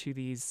driving to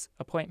these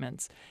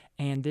appointments.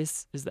 And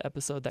this is the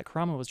episode that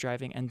Karamo was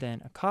driving, and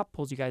then a cop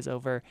pulls you guys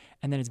over,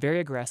 and then it's very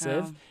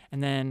aggressive. Oh.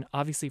 And then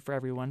obviously for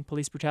everyone,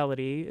 police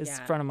brutality is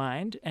Yeah. front of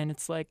mind, and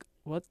it's like,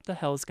 what the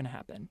hell is going to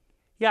happen?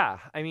 Yeah,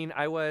 I mean,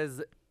 I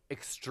was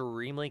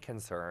extremely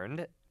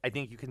concerned. I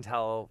think you can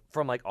tell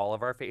from like all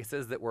of our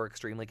faces that we're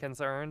extremely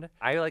concerned.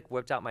 I like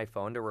whipped out my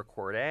phone to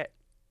record it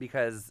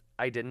because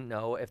I didn't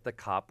know if the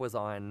cop was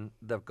on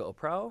the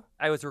GoPro.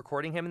 I was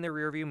recording him in the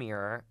rearview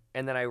mirror,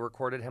 and then I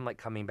recorded him like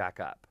coming back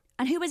up.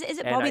 And who is it? Is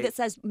it And Bobby I- that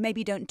says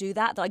maybe don't do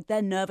that? Like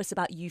they're nervous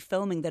about you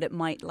filming that it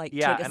might like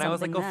Yeah, trigger and I was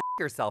like, something go there. f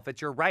yourself.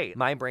 You're right.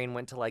 My brain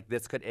went to like,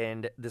 this could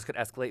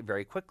escalate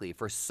very quickly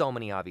for so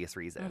many obvious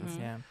reasons.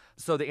 Yeah.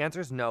 So the answer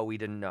is no, we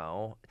didn't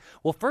know.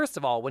 Well, first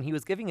of all, when he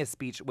was giving his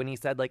speech, when he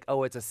said like,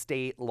 oh, it's a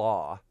state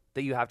law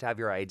that you have to have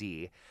your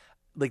ID,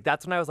 like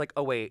that's when I was like,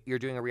 oh, wait, you're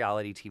doing a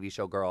reality TV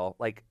show, girl.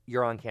 Like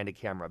you're on candid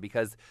camera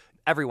because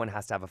everyone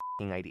has to have a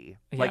f***ing ID.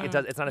 Like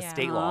Yeah. it's not a Yeah.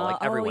 state law. Like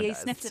everyone he does.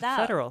 sniffed It's it a out.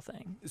 federal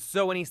thing.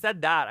 So when he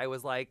said that, I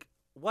was like,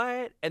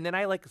 what? And then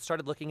I like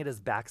started looking at his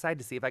backside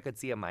to see if I could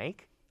see a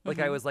mic. Like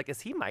I was like,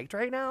 is he mic'd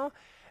right now?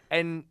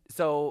 And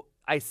so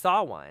I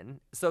saw one.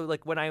 So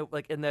like when I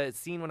like in the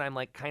scene when I'm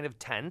like kind of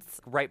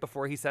tense right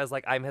before he says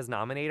like I'm his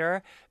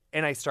nominator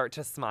and I start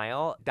to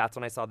smile, that's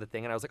when I saw the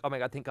thing and I was like, oh my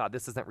God, thank God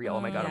this isn't real.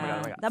 Oh my God, oh my God,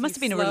 oh my God. That must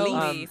have been a Slowly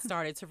relief.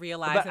 started to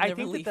realize But and I the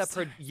think relief.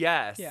 that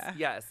yes, Yeah.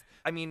 yes.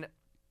 I mean,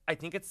 I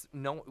think it's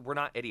no, we're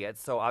not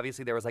idiots. So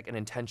obviously there was like an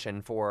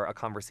intention for a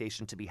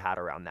conversation to be had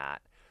around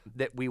that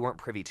we weren't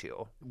privy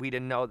to. We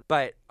didn't know.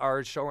 But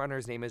our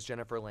showrunner's name is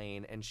Jennifer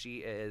Lane, and she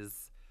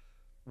is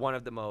one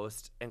of the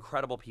most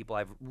incredible people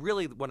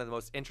one of the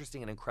most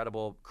interesting and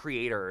incredible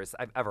creators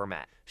I've ever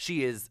met.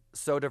 She is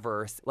so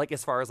diverse, like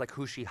as far as like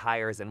who she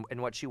hires and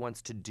what she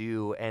wants to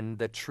do and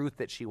the truth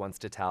that she wants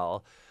to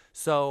tell.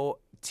 So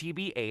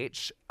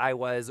TBH, I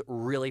was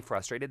really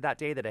frustrated that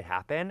day that it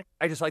happened.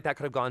 I just felt like that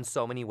could have gone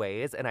so many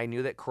ways, and I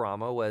knew that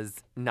Karamo was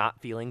not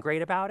feeling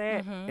great about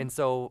it. And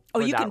so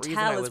for you that can reason,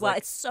 tell I as was well. like,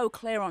 It's so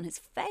clear on his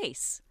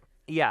face.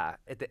 yeah,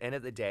 at the end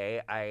of the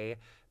day, I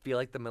feel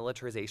like the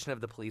militarization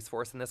of the police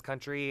force in this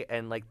country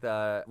and like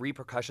the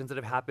repercussions that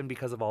have happened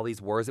because of all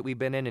these wars that we've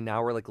been in, and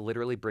now we're like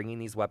literally bringing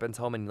these weapons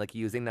home and like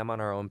using them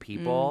on our own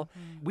people.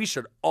 We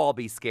should all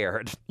be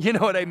scared. You know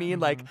what I mean?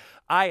 Like,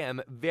 I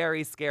am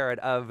very scared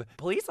of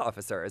police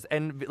officers.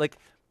 And like,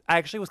 I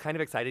actually was kind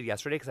of excited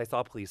yesterday because I saw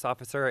a police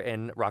officer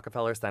in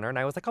Rockefeller Center, and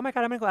I was like, oh my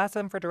God, I'm gonna go ask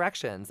them for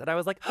directions. And I I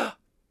was like,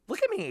 look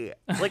at me.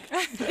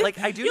 Like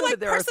I do know like that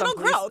there are some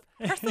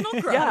personal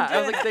growth. Yeah,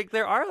 I was like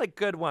there are like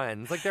good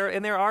ones. Like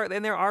there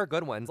are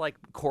good ones. Like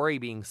Corey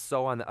being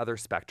so on the other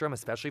spectrum,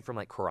 especially from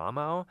like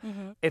Karamo.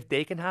 If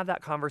they can have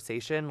that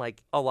conversation,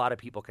 like a lot of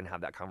people can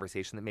have that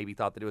conversation that maybe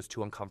thought that it was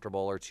too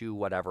uncomfortable or too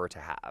whatever to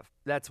have.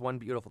 That's one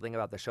beautiful thing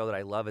about the show that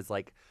I love is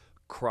like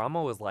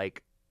Karamo was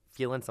like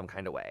feeling some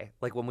kind of way.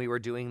 Like when we were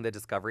doing the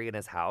discovery in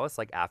his house,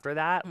 like after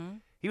that,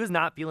 he was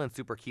not feeling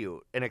super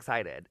cute and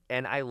excited.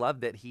 And I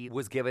love that he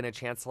was given a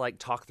chance to like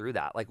talk through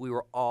that. Like we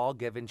were all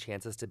given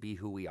chances to be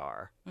who we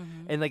are.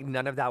 And like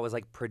none of that was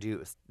like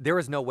produced. There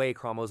was no way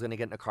Karamo was going to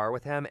get in a car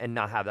with him and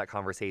not have that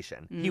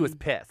conversation. He was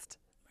pissed.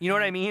 You know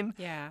what I mean?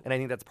 Yeah. And I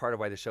think that's part of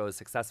why the show is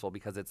successful,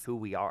 because it's who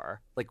we are.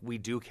 Like we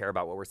do care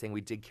about what we're saying.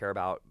 We did care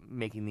about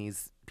making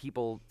these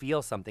people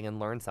feel something and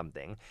learn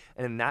something.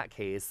 And in that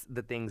case,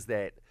 the things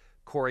that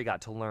Corey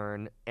got to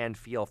learn and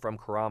feel from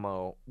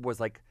Karamo was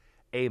like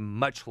a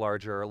much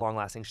larger,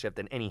 long-lasting shift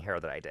than any hair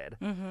that I did.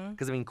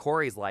 Because I mean,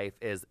 Corey's life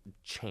is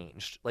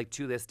changed, like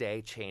to this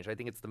day, changed. I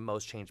think it's the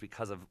most changed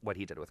because of what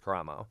he did with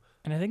Karamo.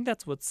 And I think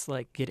that's what's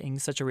like getting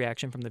such a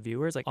reaction from the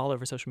viewers. Like all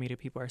over social media,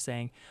 people are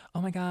saying,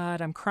 "Oh my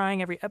God, I'm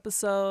crying every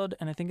episode."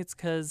 And I think it's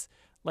because,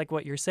 like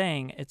what you're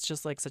saying, it's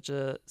just like such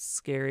a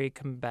scary,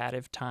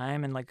 combative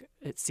time, and like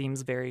it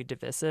seems very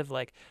divisive.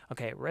 Like,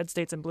 okay, red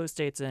states and blue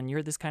states, and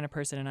you're this kind of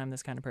person, and I'm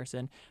this kind of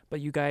person.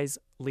 But you guys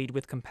lead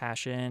with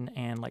compassion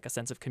and like a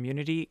sense of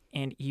community.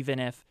 And even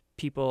if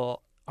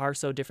people are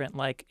so different,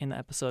 like in the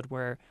episode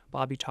where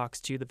Bobby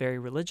talks to the very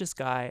religious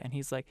guy and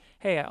he's like,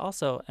 hey, I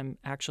also am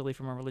actually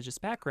from a religious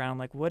background.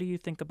 Like, what do you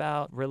think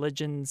about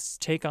religion's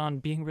take on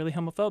being really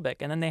homophobic?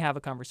 And then they have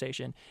a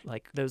conversation.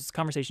 Like those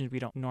conversations we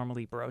don't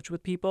normally broach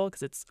with people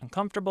because it's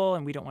uncomfortable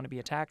and we don't want to be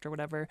attacked or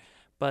whatever.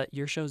 But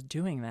your show's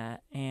doing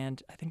that.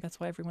 And I think that's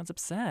why everyone's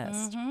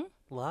obsessed.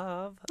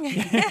 Love.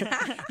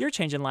 You're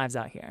changing lives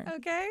out here.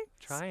 Okay.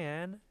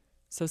 Trying.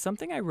 So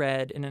something I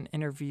read in an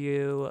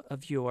interview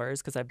of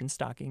yours, because I've been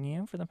stalking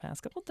you for the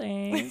past couple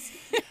days,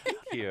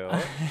 Cute.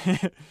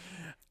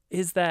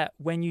 is that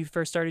when you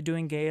first started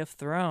doing Game of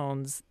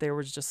Thrones, there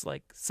was just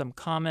like some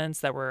comments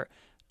that were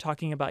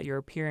talking about your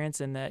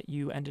appearance and that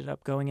you ended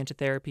up going into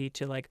therapy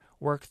to like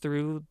work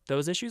through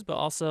those issues, but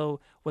also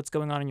what's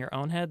going on in your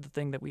own head, the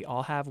thing that we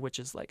all have, which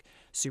is like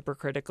super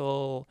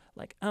critical,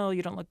 like, oh,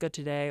 you don't look good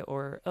today,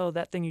 or, oh,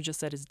 that thing you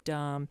just said is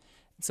dumb.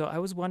 So I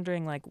was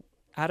wondering, like,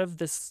 out of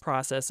this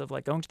process of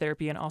like going to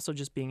therapy and also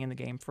just being in the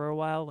game for a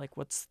while, like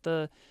what's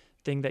the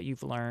thing that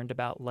you've learned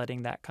about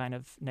letting that kind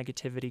of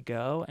negativity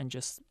go and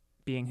just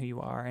being who you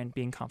are and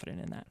being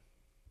confident in that?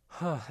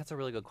 That's a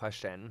really good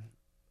question.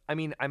 I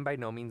mean, I'm by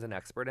no means an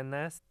expert in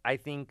this. I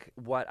think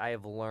what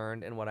I've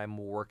learned and what I'm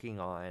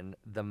working on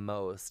the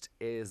most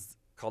is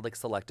called like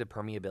selective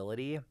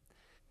permeability.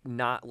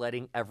 Not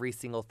letting every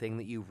single thing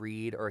that you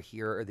read or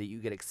hear or that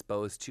you get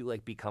exposed to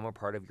like become a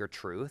part of your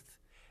truth.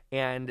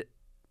 And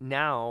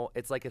now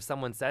it's like if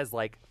someone says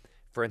like,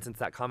 for instance,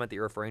 that comment that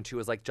you're referring to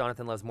is like,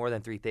 Jonathan loves more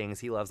than 3 things.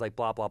 He loves like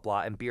blah, blah,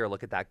 blah, and beer.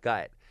 Look at that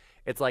gut.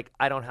 It's like,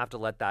 I don't have to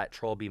let that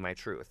troll be my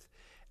truth.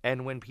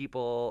 And when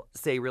people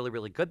say really,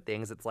 really good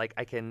things, it's like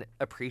I can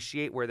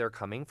appreciate where they're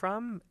coming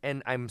from.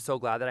 And I'm so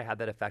glad that I had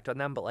that effect on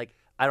them. But like,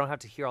 I don't have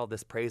to hear all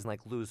this praise and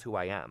like lose who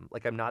I am.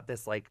 Like, I'm not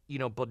this like, you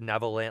know,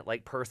 benevolent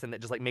like person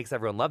that just like makes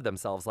everyone love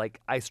themselves. Like,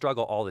 I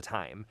struggle all the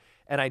time.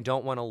 And I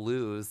don't want to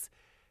lose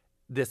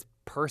this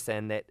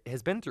person that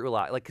has been through a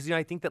lot. Like, because, you know,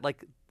 I think that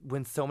like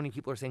when so many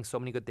people are saying so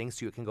many good things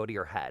to you, it can go to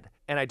your head.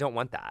 And I don't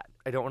want that.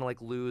 I don't want to like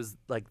lose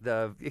like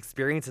the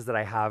experiences that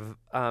I have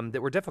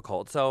that were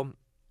difficult. So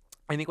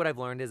I think what I've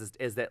learned is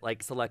that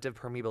like selective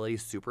permeability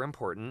is super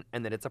important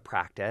and that it's a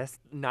practice.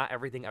 Not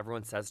everything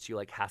everyone says to you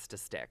like has to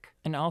stick.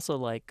 And also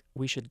like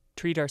we should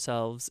treat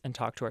ourselves and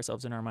talk to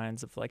ourselves in our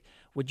minds of like,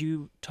 would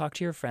you talk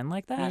to your friend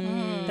like that?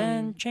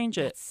 Then change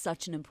it. That's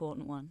such an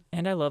important one.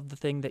 And I love the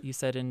thing that you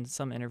said in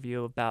some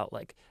interview about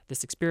like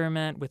this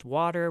experiment with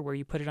water where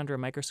you put it under a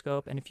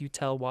microscope and if you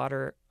tell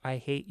water, I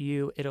hate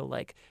you, it'll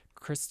like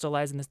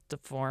crystallize in this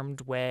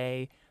deformed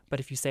way. But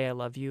if you say I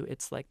love you,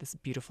 it's like this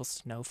beautiful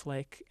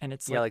snowflake, and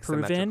it's Yeah, like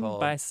proven symmetrical.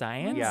 by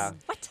science. Yeah.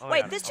 What? Oh my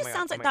Wait, God. this Oh just my God.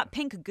 sounds Oh like my that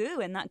pink goo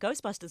in that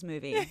Ghostbusters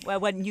movie, where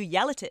when you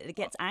yell at it, it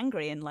gets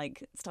angry and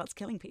like starts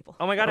killing people.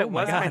 Oh my God, Oh it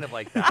my was God. kind of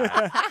like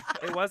that.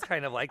 It was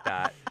kind of like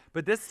that.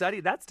 But that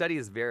study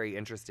is very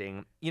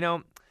interesting. You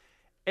know,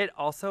 it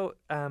also,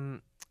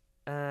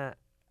 I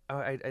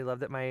love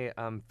that my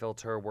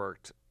filter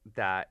worked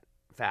that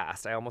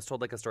fast. I almost told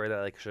like a story that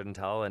I like shouldn't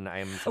tell, and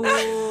I'm so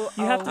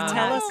You have to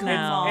tell us come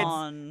now.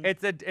 on.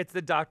 It's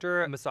the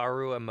Dr.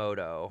 Masaru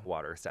Emoto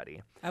water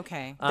study.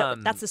 Okay.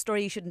 That's the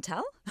story you shouldn't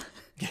tell?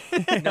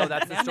 No,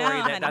 that's the story.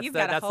 honey, That's he's the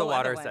got a that's the whole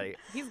water other one. study.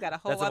 He's got a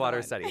whole That's a other water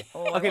one. study.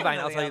 Oh, Okay, I fine.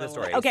 know I'll the tell you the other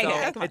story. one. Okay, so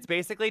go, come on. it's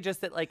basically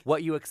just that like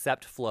what you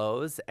accept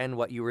flows and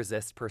what you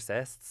resist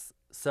persists.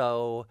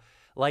 So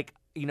like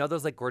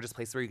those like gorgeous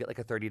places where you get like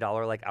a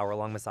 $30 like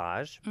hour-long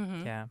massage.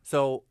 Yeah.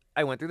 So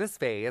I went through this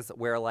phase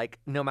where like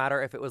no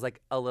matter if it was like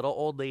a little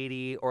old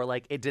lady or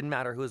like it didn't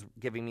matter who was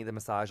giving me the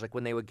massage, like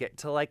when they would get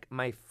to like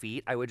my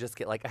feet, I would just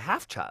get like a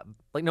half chub,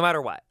 like no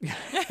matter what.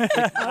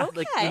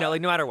 Like no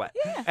matter what.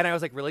 And I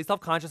was like really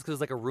self-conscious because it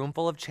was like a room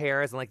full of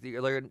chairs and like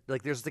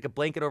there's just like a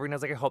blanket over, and I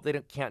was like, I hope they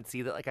can't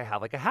see that like I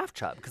have like a half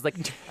chub, because like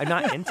I'm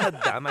not into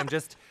them. I'm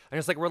just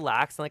like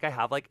relaxed, and like I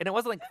have like, and it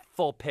wasn't like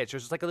full pitch. It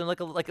was just like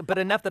but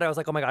enough that I was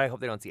like, oh my God, I hope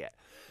they don't see it.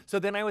 So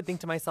then I would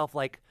think to myself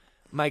like,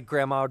 my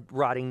grandma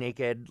rotting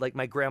naked, like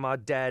my grandma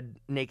dead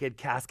naked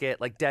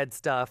casket, like dead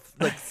stuff,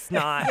 like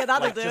snot. Yeah,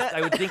 that'll like, do just, it.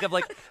 I would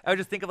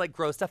just think of like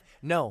gross stuff.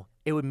 No,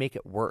 it would make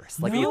it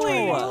worse. Like it would turn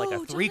it into like a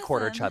No, 3/4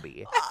 Jonathan.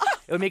 chubby.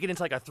 It would make it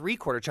into like a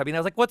 3/4 chubby, and I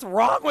was like, "What's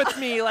wrong with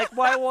me? Like,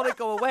 why won't it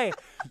go away?"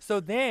 So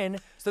then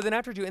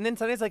after and then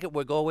sometimes like it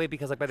would go away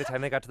because like by the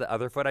time I got to the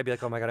other foot, I'd be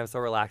like, "Oh my God, I'm so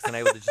relaxed," and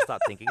I would just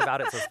stop thinking about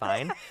it, so it's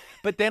fine.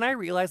 But then I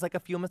realized like a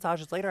few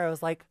massages later, I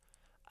was like,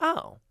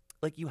 "Oh."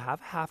 Like you have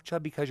a half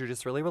chub because you're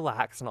just really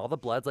relaxed, and all the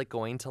blood's like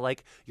going to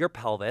like your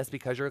pelvis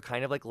because you're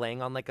kind of like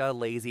laying on like a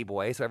lazy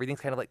boy, so everything's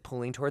kind of like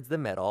pulling towards the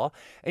middle,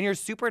 and you're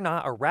super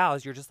not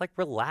aroused, you're just like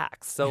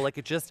relaxed. So like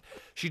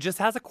she just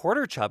has a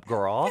quarter chub,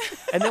 girl.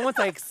 And then once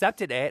I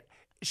accepted it,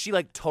 she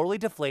like totally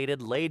deflated,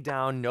 laid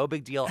down, no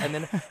big deal. And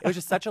then it was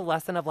just such a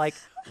lesson of like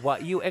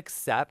what you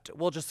accept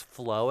will just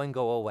flow and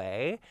go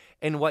away,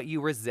 and what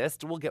you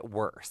resist will get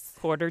worse.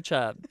 Quarter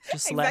chub.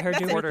 Just let her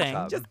do her Quarter thing.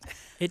 chub.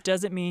 It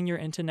doesn't mean you're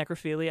into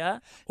necrophilia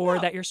or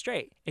that you're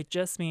straight. It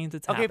just means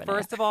it's Okay, happening.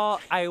 first of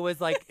all, I was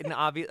like an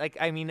obvious, like,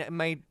 I mean,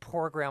 my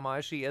poor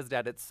grandma, she is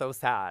dead. It's so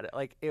sad.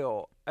 Like,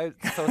 ew.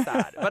 It's so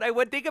sad. But I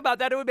would think about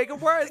that. It would make it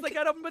worse. Like,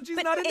 but she's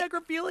not a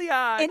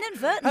necrophiliac.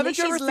 Inadvertently, Haven't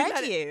you ever she's seen led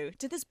that? you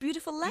to this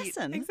beautiful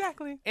lesson.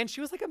 Exactly. And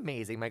she was like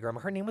amazing, my grandma.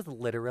 Her name was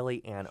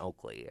literally Ann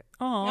Oakley.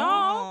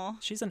 Aw.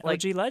 She's an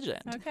Like- OG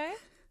legend. Okay.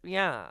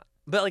 Yeah.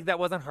 But like, that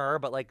wasn't her.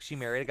 But like, she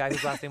married a guy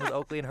whose last name was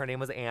Oakley and her name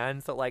was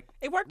Ann. So like,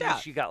 It worked out.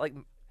 she got like,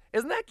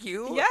 isn't that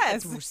cute?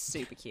 Yes. It's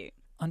super cute.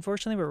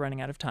 Unfortunately, we're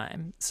running out of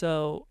time.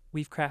 So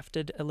we've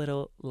crafted a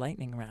little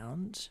lightning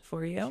round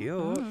for you.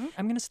 Cute.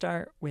 I'm going to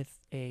start with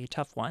a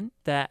tough one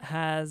that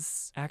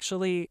has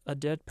actually a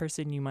dead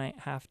person you might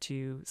have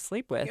to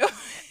sleep with.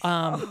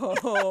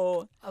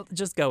 Oh,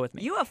 Just go with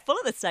me. you are full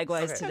of the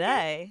segues Okay.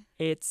 today.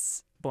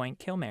 It's Boink,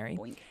 Kill, Mary.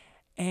 Boink.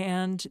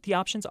 And the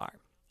options are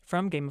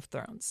from Game of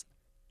Thrones,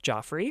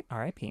 Joffrey,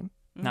 R.I.P.,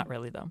 not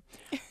really though,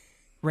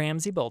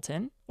 Ramsay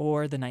Bolton,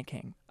 or the Night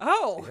King.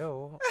 Oh.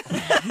 Ew.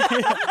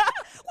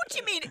 What do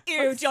you mean,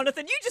 ew,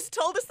 Jonathan? You just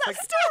told us that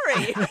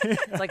story.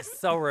 It's like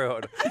so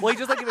rude. Well, he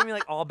just like giving me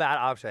like all bad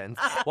options.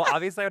 Well,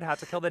 obviously I would have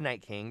to kill the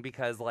Night King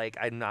because like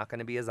I'm not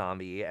gonna be a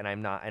zombie, and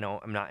I'm not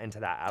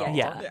into that at all.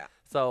 Yeah.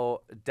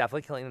 So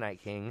definitely killing the Night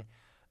King.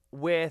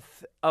 This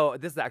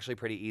is actually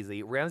pretty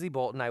easy. Ramsay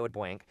Bolton, I would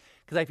boink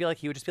because I feel like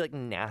he would just be like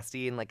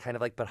nasty and like kind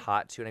of like but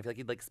hot too, and I feel like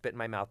he'd like spit in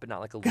my mouth, but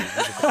not like a loser.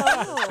 Just,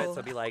 like, spit. So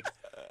I'd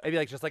be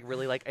like just like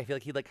really like I feel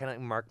like he'd like kind of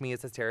like mark me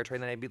as his territory,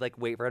 and then I'd be like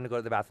wait for him to go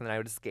to the bathroom, and then I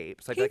would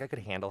escape. So I feel like I could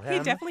handle him. He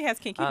definitely has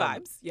kinky Um,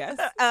 vibes. Yes.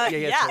 Yeah,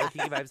 totally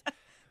kinky vibes.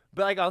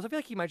 But like I also feel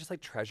like he might just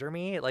like treasure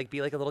me, like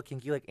be like a little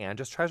kinky like and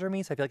just treasure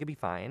me. So I feel like it'd be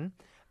fine.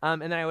 And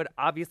then I would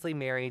obviously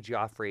marry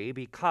Joffrey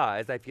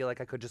because I feel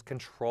like I could just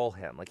control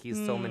him. Like he's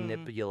so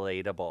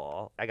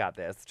manipulatable. I got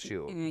this.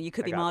 Shoot. You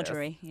could I be got this.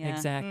 Marjorie. Yeah.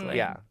 Exactly.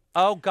 Yeah.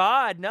 Oh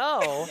God,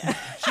 no.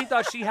 She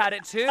thought she had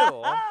it too.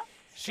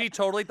 She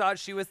totally thought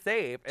she was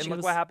safe, and She look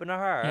was- what happened to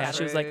her. Yeah,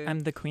 she was like,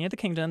 I'm the queen of the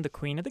kingdom, the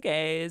queen of the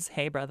gays.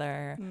 Hey,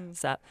 brother.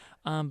 Sup?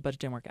 But it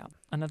didn't work out.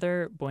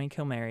 Another Boy and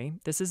Kill Mary.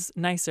 This is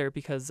nicer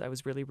because I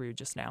was really rude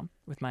just now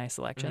with my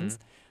selections.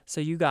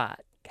 So you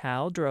got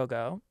Khal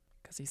Drogo,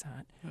 because he's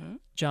hot,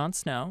 Jon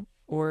Snow,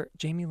 or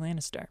Jaime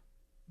Lannister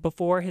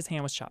before his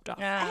hand was chopped off.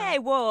 Hey,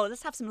 whoa,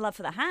 let's have some love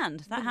for the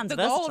hand. That hand's the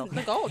versatile.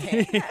 gold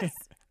hand. Yes.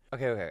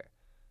 Okay.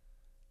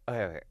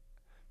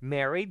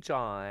 Marry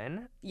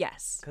John,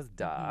 Yes. because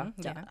duh.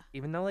 Duh.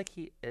 Even though like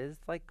he is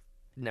like,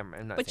 never.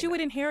 I'm not But saying you would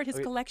that. inherit his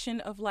Okay.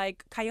 collection of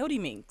like coyote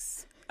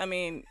minks. I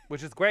mean,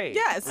 Which is great.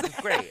 Yes. Which is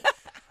great.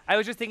 I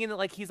was just thinking that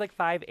like he's like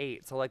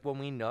 5'8", so like when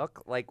we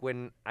nook, like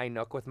when I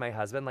nook with my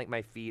husband, like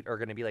my feet are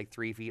gonna be like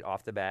 3 feet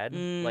off the bed.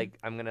 Like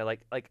I'm gonna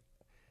like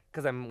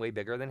because I'm way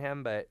bigger than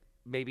him, but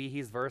maybe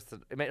he's versatile.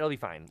 It'll be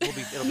fine. It'll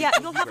be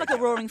You'll have like a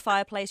great. roaring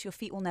fireplace. Your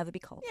feet will never be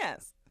cold.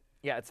 Yes.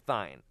 Yeah, it's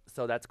fine.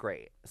 So that's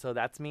great. So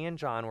that's me and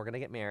John. We're gonna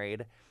get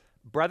married.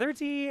 Brother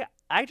D,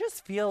 I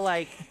just feel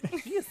like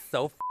he is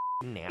so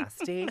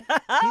nasty.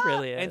 He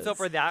really is. And so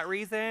for that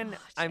reason,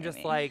 I'm just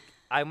Jamie. like,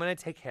 I'm gonna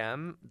take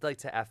him like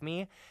to F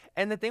me.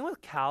 And the thing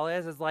with Cal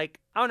is like,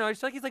 I don't know, I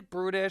just feel like he's like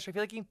brutish. I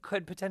feel like he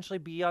could potentially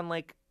be on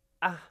like,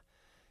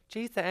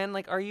 Jason,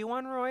 like, are you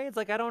on roids?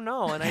 Like, I don't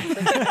know. And I just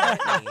think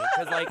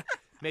because like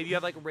maybe you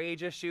have like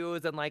rage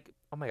issues and like,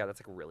 oh my God, that's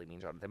like a really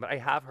mean Jonathan. But I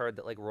have heard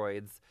that like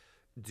roids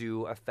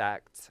do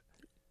affect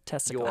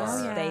testicles. your-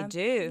 Oh, yeah. They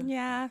do.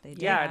 Yeah. They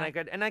do. Yeah,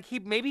 and like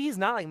maybe he's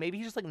not like maybe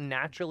he's just like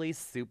naturally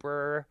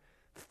super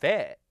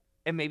fit,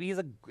 and maybe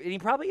and he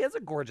probably is a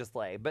gorgeous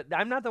lay, but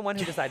I'm not the one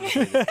who decided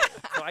to do this,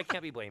 so I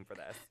can't be blamed for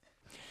this.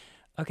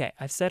 Okay,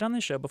 I've said on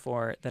the show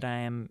before that I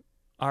am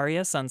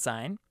Arya sun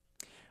sign,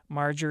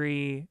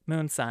 Marjorie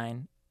moon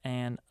sign,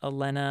 and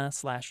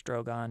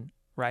Elena/Drogon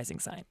rising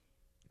sign.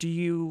 Do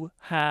you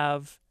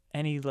have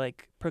any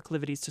like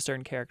proclivities to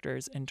certain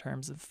characters in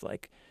terms of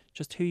like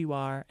just who you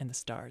are and the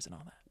stars and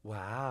all that?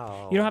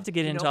 Wow. You don't have to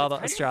get into all the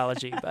it's kind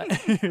astrology,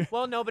 but of-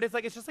 well, no, but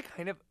it's just like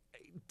kind of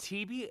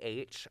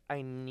TBH.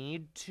 I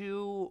need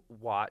to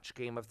watch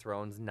Game of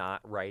Thrones,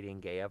 not writing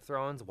Game of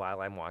Thrones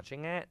while I'm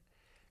watching it,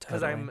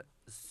 because Totally. I'm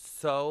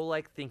so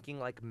like thinking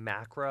like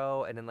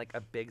macro and then like a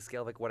big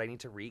scale of like what I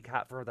need to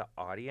recap for the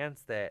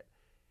audience that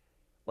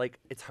like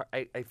it's hard.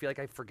 I feel like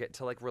I forget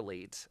to like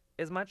relate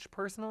as much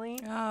personally.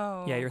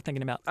 Oh. yeah, you're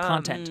thinking about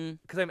content.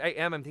 Because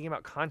I'm thinking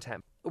about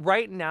content.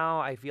 Right now,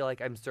 I feel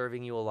like I'm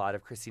serving you a lot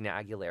of Christina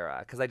Aguilera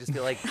because I just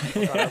feel like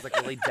people thought I was like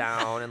really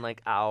down and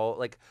like out,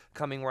 like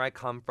coming where I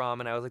come from,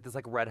 and I was like this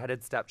like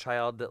redheaded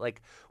stepchild that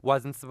like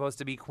wasn't supposed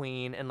to be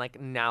queen, and like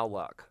now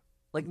look.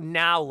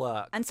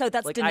 And so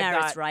that's Like, I Daenerys,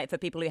 got- right? For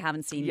people who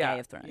haven't seen Yeah, Game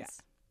of Thrones. yeah.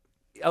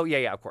 Oh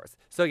yeah, of course.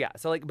 So yeah,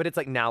 so like, but it's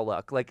like now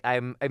look, like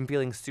I'm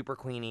feeling super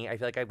queeny. I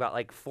feel like I've got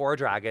like 4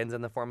 dragons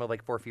in the form of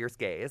like 4 fierce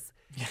gays.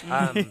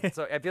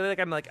 So I feel like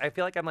I'm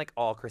like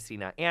all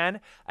Christina, and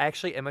I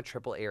actually am a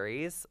triple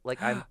Aries.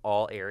 Like I'm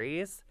all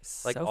Aries.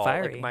 Like So all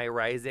fiery. like my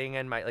rising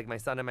and my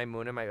sun and my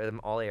moon and I'm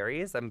all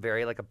Aries. I'm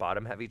very like a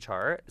bottom heavy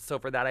chart. So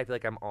for that, I feel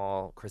like I'm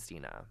all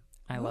Christina.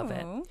 I love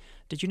it. Ooh.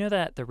 Did you know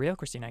that the real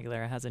Christina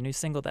Aguilera has a new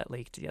single that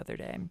leaked the other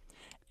day?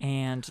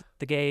 And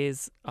the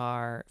gays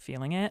are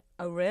feeling it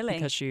Oh, really?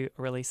 because she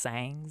really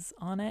sings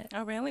on it.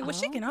 Oh, really? Well,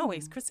 she can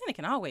always, Christina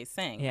can always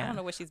sing. I Yeah. don't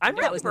know what she's I'm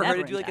been ready was for her never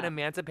to in do like an doubt.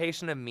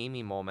 emancipation of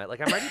Mimi moment.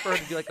 Like I'm ready for her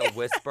to do like a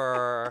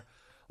whisper.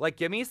 Like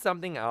give me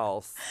something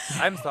else.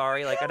 I'm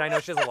sorry. Like, and I know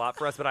she has a lot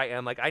for us, but I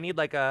am like I need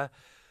like a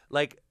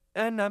like.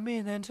 And I'm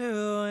in too,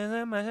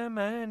 and my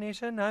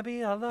imagination, I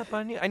be all up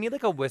on you. I need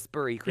like a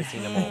whispery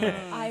Christina moment.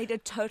 I'd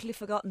had totally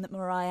forgotten that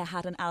Mariah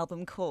had an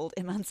album called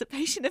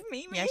Emancipation of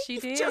Mimi. Yes, she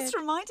You've just did.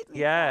 reminded me.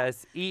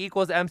 Yes, E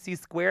equals MC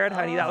squared,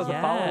 honey. That was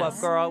a follow-up, Yes.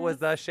 girl. It was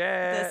the The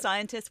shit.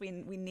 scientist we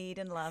need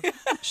and love.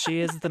 She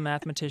is the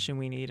mathematician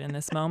we need in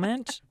this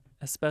moment,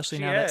 especially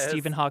She now that is.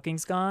 Stephen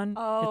Hawking's gone. It's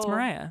Oh.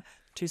 Mariah.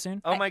 Too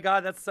soon? Oh my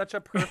God, that's such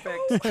a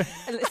perfect. Listen,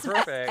 a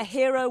Perfect.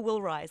 hero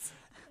will rise.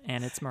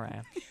 And it's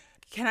Mariah.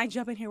 Can I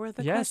jump in here with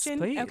a Yes, question?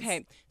 please.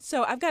 Okay,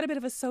 so I've got a bit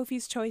of a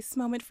Sophie's Choice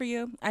moment for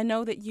you. I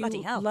know that you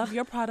Bloody hell. love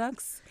your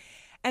products.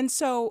 And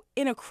so,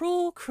 in a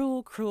cruel,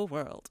 cruel, cruel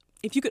world,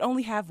 if you could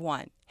only have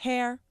one,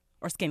 hair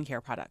or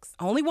skincare products,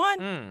 only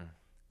one,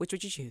 which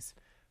would you choose?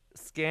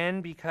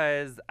 Skin,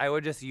 because I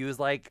would just use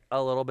like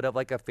a little bit of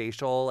like a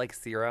facial like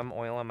serum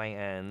oil on my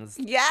ends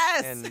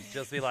Yes. and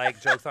just be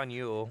like, joke's on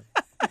you.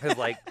 Because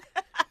like,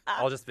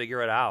 I'll just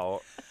figure it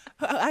out.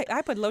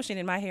 I put lotion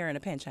in my hair in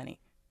a pinch, honey.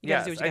 You gotta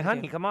Yes, do what you and gotta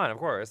honey, do. come on, of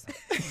course.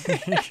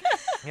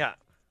 Yeah.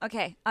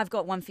 Okay, I've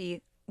got one for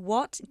you.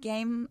 What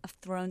Game of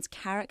Thrones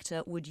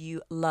character would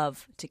you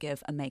love to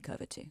give a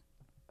makeover to?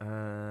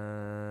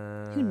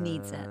 Who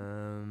needs it?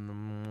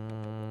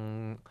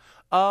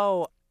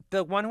 Oh,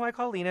 the one who I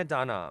call Lena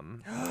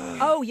Dunham.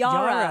 Oh,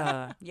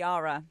 Yara.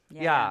 Yara.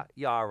 Yeah,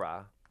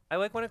 Yara. I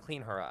like want to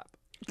clean her up.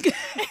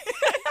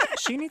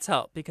 She needs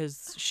help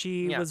because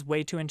she Yeah. was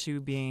way too into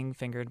being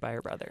fingered by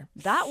her brother.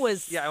 That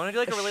was Yeah, I want to do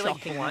like a really like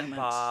shocking blunt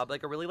moment. bob,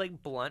 like a really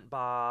like blunt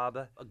bob,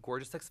 a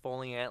gorgeous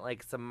exfoliant,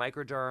 like some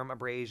microderm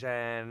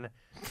abrasion.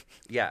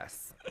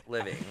 Yes,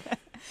 living.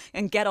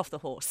 And get off the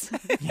horse.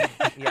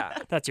 Yeah,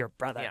 That's your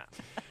brother. yeah,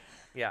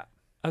 yeah.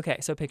 Okay,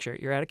 so picture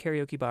you're at a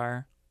karaoke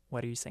bar.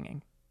 What are you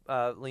singing?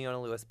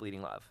 Leona Lewis,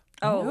 Bleeding Love.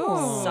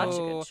 Oh, such a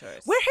Ooh. good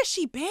choice. Where has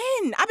she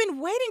been? I've been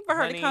waiting for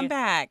her to come Honey,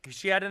 back.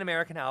 She had an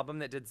American album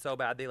that did so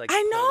bad they like I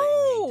totally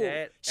know. named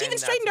it, She even and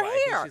straightened that's her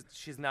why I hair. think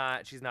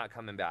she's not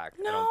coming back.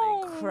 I No.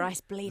 don't think.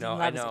 Christ, Bleeding No,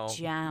 Love I know. is a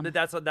jam. But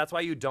that's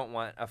why you don't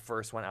want a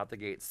first one out the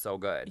gate so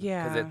good.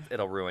 Yeah. Because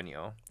it'll ruin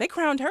you. They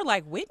crowned her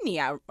like Whitney.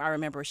 I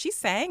remember she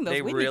sang those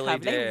They Whitney really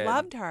covers. They did.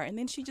 loved her, and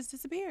then she just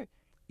disappeared.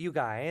 You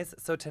guys,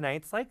 so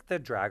tonight's like the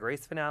Drag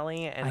Race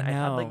finale, and I I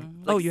had know. like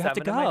Oh, you have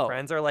to 7 of my go.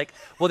 friends are like,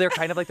 well, they're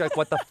kind of like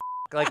what the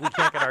Like, we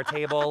can't get our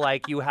table.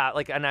 Like, you have,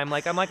 like, and I'm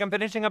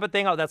finishing up a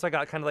thing. Oh, that's why I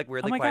got kind of like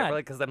weirdly my quiet God. for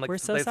like, because I'm like, We're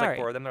so there's sorry. like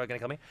 4 of them. They're like, gonna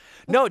kill me.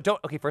 No, don't.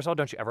 Okay, first of all,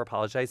 don't you ever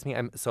apologize to me.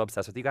 I'm so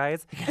obsessed with you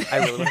guys. I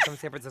really want to come to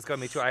San Francisco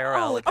and meet you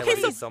IRL. Like, I Okay, love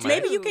you so much.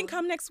 maybe you can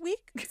come next week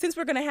since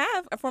we're gonna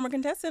have a former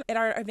contestant at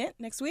our event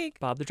next week.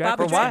 Bob the Drag Bob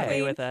the Queen Drag will be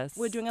Queen. with us.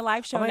 We're doing a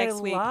live show Oh my next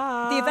God, week.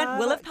 The event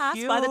will have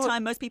passed by the cute.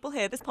 time most people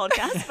hear this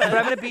podcast. But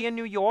I'm gonna be in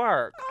New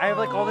York. I have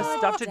like all this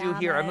stuff to do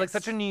damn here. I'm like it.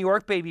 such a New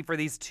York baby for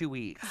these 2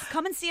 weeks.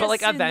 Come and see But us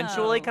like soon,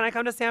 eventually, though. can I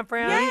come to San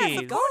Fran? Yes,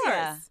 Please. of course.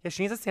 Yeah. Yeah,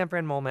 she needs a San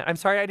Fran moment. I'm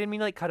sorry, I didn't mean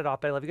to like cut it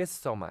off, but I love you guys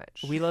so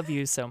much. We love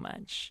you so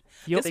much.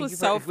 This Thank was you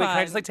so Wait, can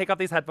I just fun. like take off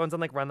these headphones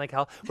and like run like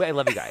hell? Wait, I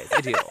love you guys.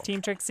 I do.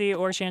 Team Trixie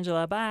or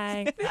Shangela,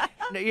 bye.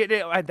 No,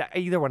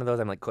 either one of those,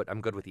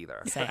 I'm good with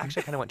either. Same. But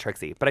actually, I kind of want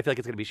Trixie, but I feel like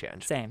it's gonna be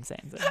Shanj. Same.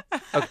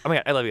 Okay, oh my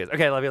God, I love you guys.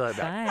 Okay, I love you. Bye. All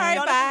right,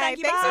 Jonathan, bye. thank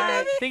you, Thanks bye. for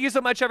coming. Thank you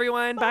so much,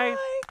 everyone. Bye.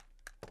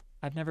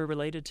 I've never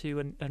related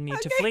to a need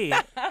to flee.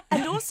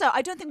 And also,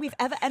 I don't think we've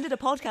ever ended a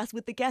podcast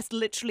with the guest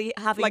literally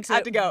having Like, to, I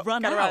have to go.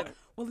 run Gotta out. run.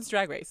 Well, it's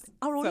Drag Race.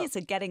 Our So, audience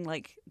are getting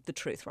like the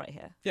truth right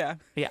here. yeah.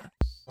 Yeah.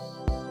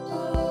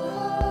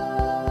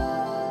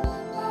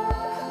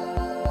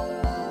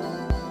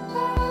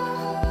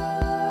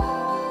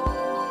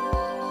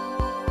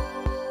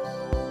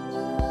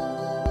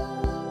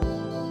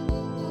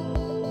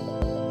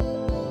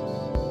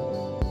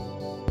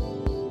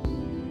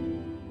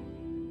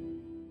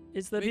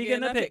 It's the pig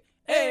and the pig.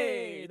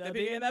 Hey, the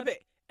pig and the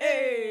pig.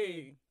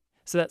 Hey.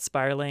 So that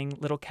spiraling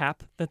little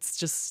cap that's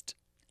just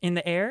in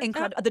the air.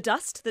 Incredible. The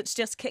dust that's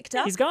just kicked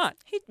up. He's gone.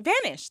 He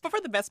vanished for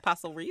the best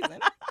possible reason.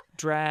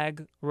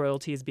 Drag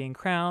royalty is being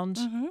crowned.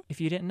 If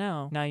you didn't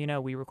know, now you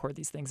know we record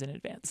these things in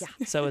advance.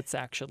 Yeah. So it's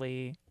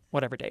actually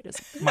whatever date it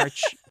is,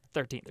 March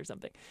 13th or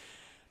something.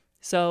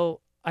 So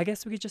I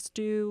guess we could just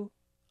do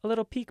a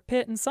little peek,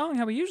 pit, and song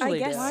how we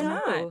usually I guess do. Why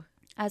not? so.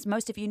 As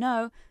most of you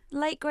know,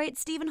 late great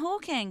Stephen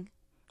Hawking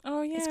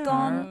Oh, yeah. is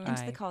gone R.I.P..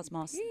 into the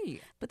cosmos.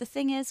 But the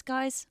thing is,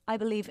 guys, I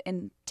believe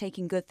in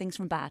taking good things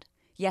from bad.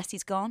 Yes,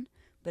 he's gone,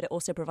 but it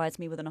also provides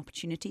me with an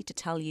opportunity to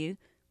tell you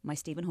my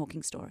Stephen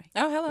Hawking story.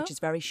 Oh, hello. Which is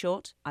very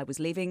short. I was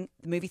leaving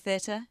the movie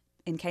theatre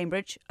in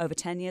Cambridge over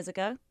 10 years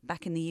ago,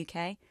 back in the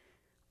UK.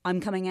 I'm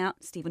coming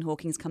out, Stephen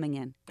Hawking's coming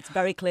in. It's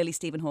very clearly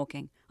Stephen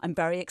Hawking. I'm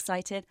very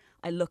excited.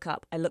 I look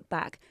up, I look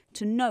back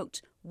to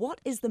note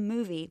what is the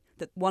movie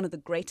that one of the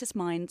greatest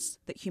minds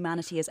that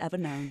humanity has ever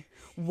known,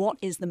 what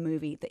is the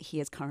movie that he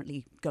is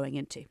currently going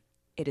into?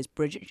 It is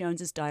Bridget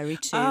Jones's Diary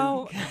 2,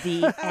 Oh.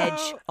 The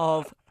Edge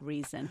of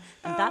Reason.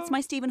 And that's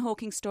my Stephen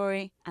Hawking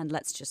story, and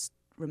let's just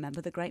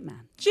remember the great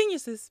man.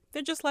 Geniuses.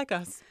 They're just like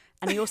us.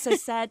 And he also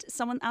said,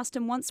 someone asked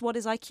him once what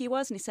his IQ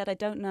was, and he said, I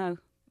don't know.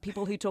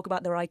 People who talk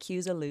about their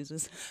IQs are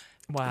losers.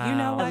 Wow. You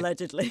know what?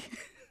 Allegedly.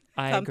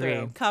 I Come agree.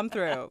 through. Come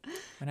through.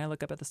 When I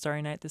look up at the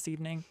starry night this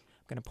evening,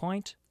 I'm going to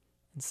point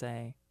and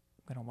say,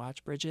 I'm going to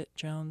watch Bridget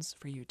Jones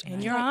for you tonight.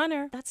 In your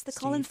honor. That's the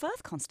Colin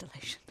Firth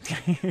constellation.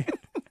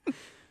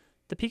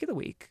 The peak of the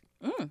week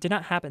did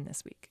not happen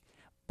this week,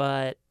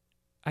 but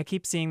I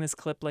keep seeing this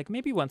clip like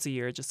maybe once a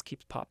year. It just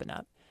keeps popping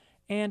up.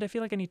 And I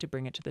feel like I need to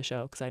bring it to the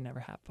show because I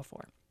never have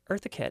before.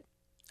 Eartha Kitt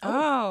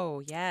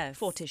Oh, yes.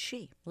 For 'tis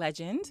she.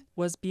 Legend.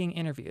 was being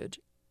interviewed,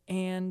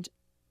 and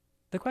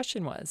the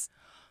question was,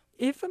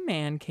 if a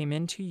man came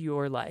into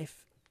your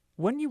life,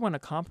 wouldn't you want to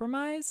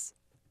compromise?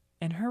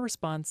 And her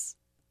response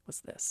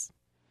was this.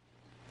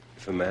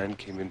 If a man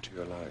came into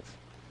your life,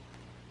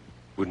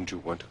 wouldn't you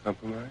want to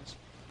compromise?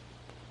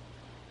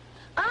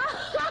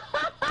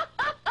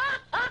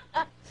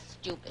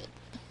 Stupid.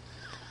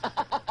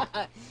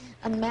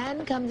 A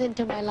man comes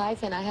into my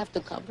life and I have to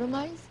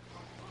compromise?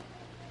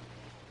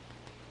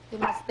 You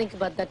must think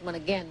about that one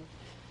again.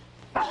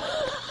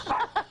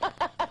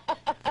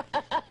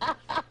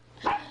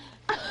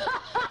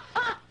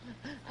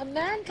 A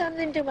man comes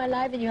into my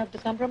life and you have to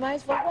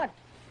compromise for what?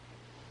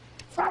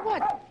 For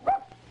what?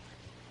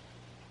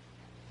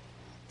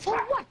 For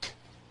what?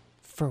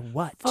 For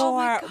what?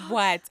 For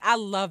what? I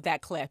love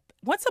that clip.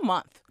 Once a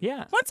month.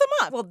 Yeah. Once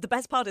a month. Well, the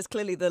best part is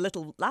clearly the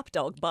little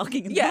lapdog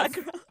barking in Yes.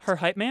 the background. Her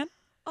hype man?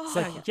 It's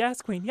like,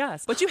 yes, queen,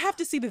 yes. But you have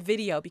to see the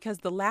video because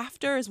the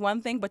laughter is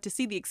one thing, but to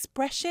see the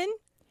expression.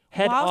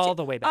 Head while all she-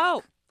 the way back.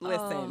 Oh,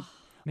 listen.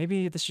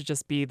 Maybe this should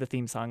just be the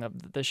theme song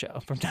of the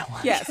show from now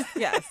on. Yes,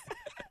 yes.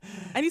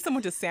 I need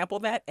someone to sample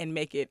that and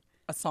make it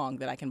a song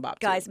that I can bop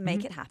Guys, to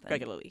make it happen.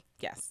 regularly.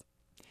 Yes.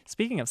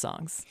 Speaking of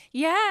songs,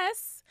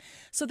 Yes.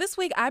 So this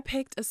week I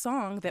picked a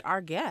song that our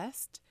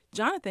guest,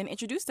 Jonathan,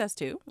 introduced us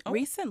to.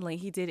 Recently,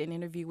 he did an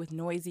interview with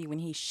Noisy when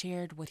he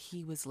shared what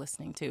he was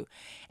listening to.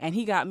 And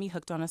he got me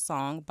hooked on a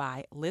song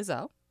by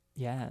Lizzo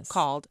yes.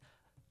 called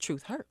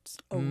Truth Hurts.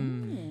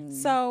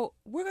 So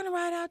we're going to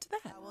ride out to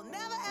that. Will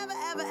never, ever,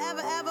 ever,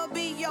 ever, ever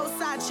be your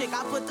side chick.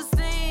 I put the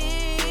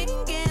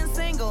singing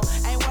single.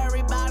 Ain't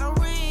worried about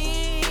a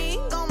ring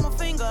on my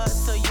finger.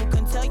 So you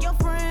can tell your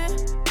friend,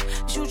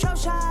 shoot your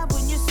shot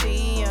when you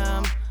see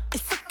him.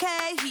 It's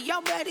okay, he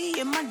already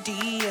in my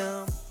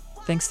DM.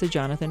 Thanks to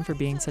Jonathan for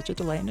being such a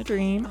delight and a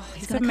dream.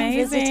 It's gonna come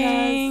visit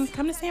amazing. us.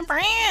 Come to San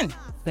Fran.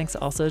 Thanks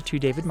also to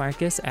David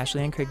Marcus,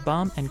 Ashley Ann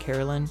Krigbaum, and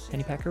Carolyn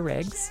Pennypacker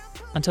Riggs.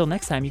 Until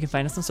next time, you can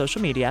find us on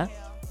social media.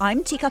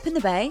 I'm Teacup in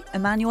the Bay.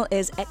 Emmanuel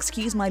is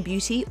Excuse My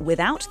Beauty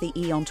without the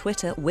E on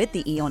Twitter, with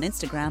the E on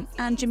Instagram.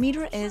 And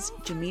Jamidra is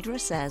Jamidra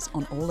Says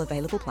on all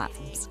available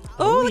platforms.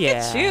 Oh, look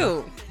at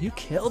you. You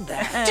killed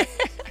that.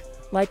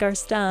 Like our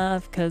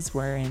stuff, because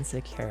we're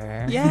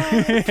insecure.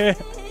 Yeah.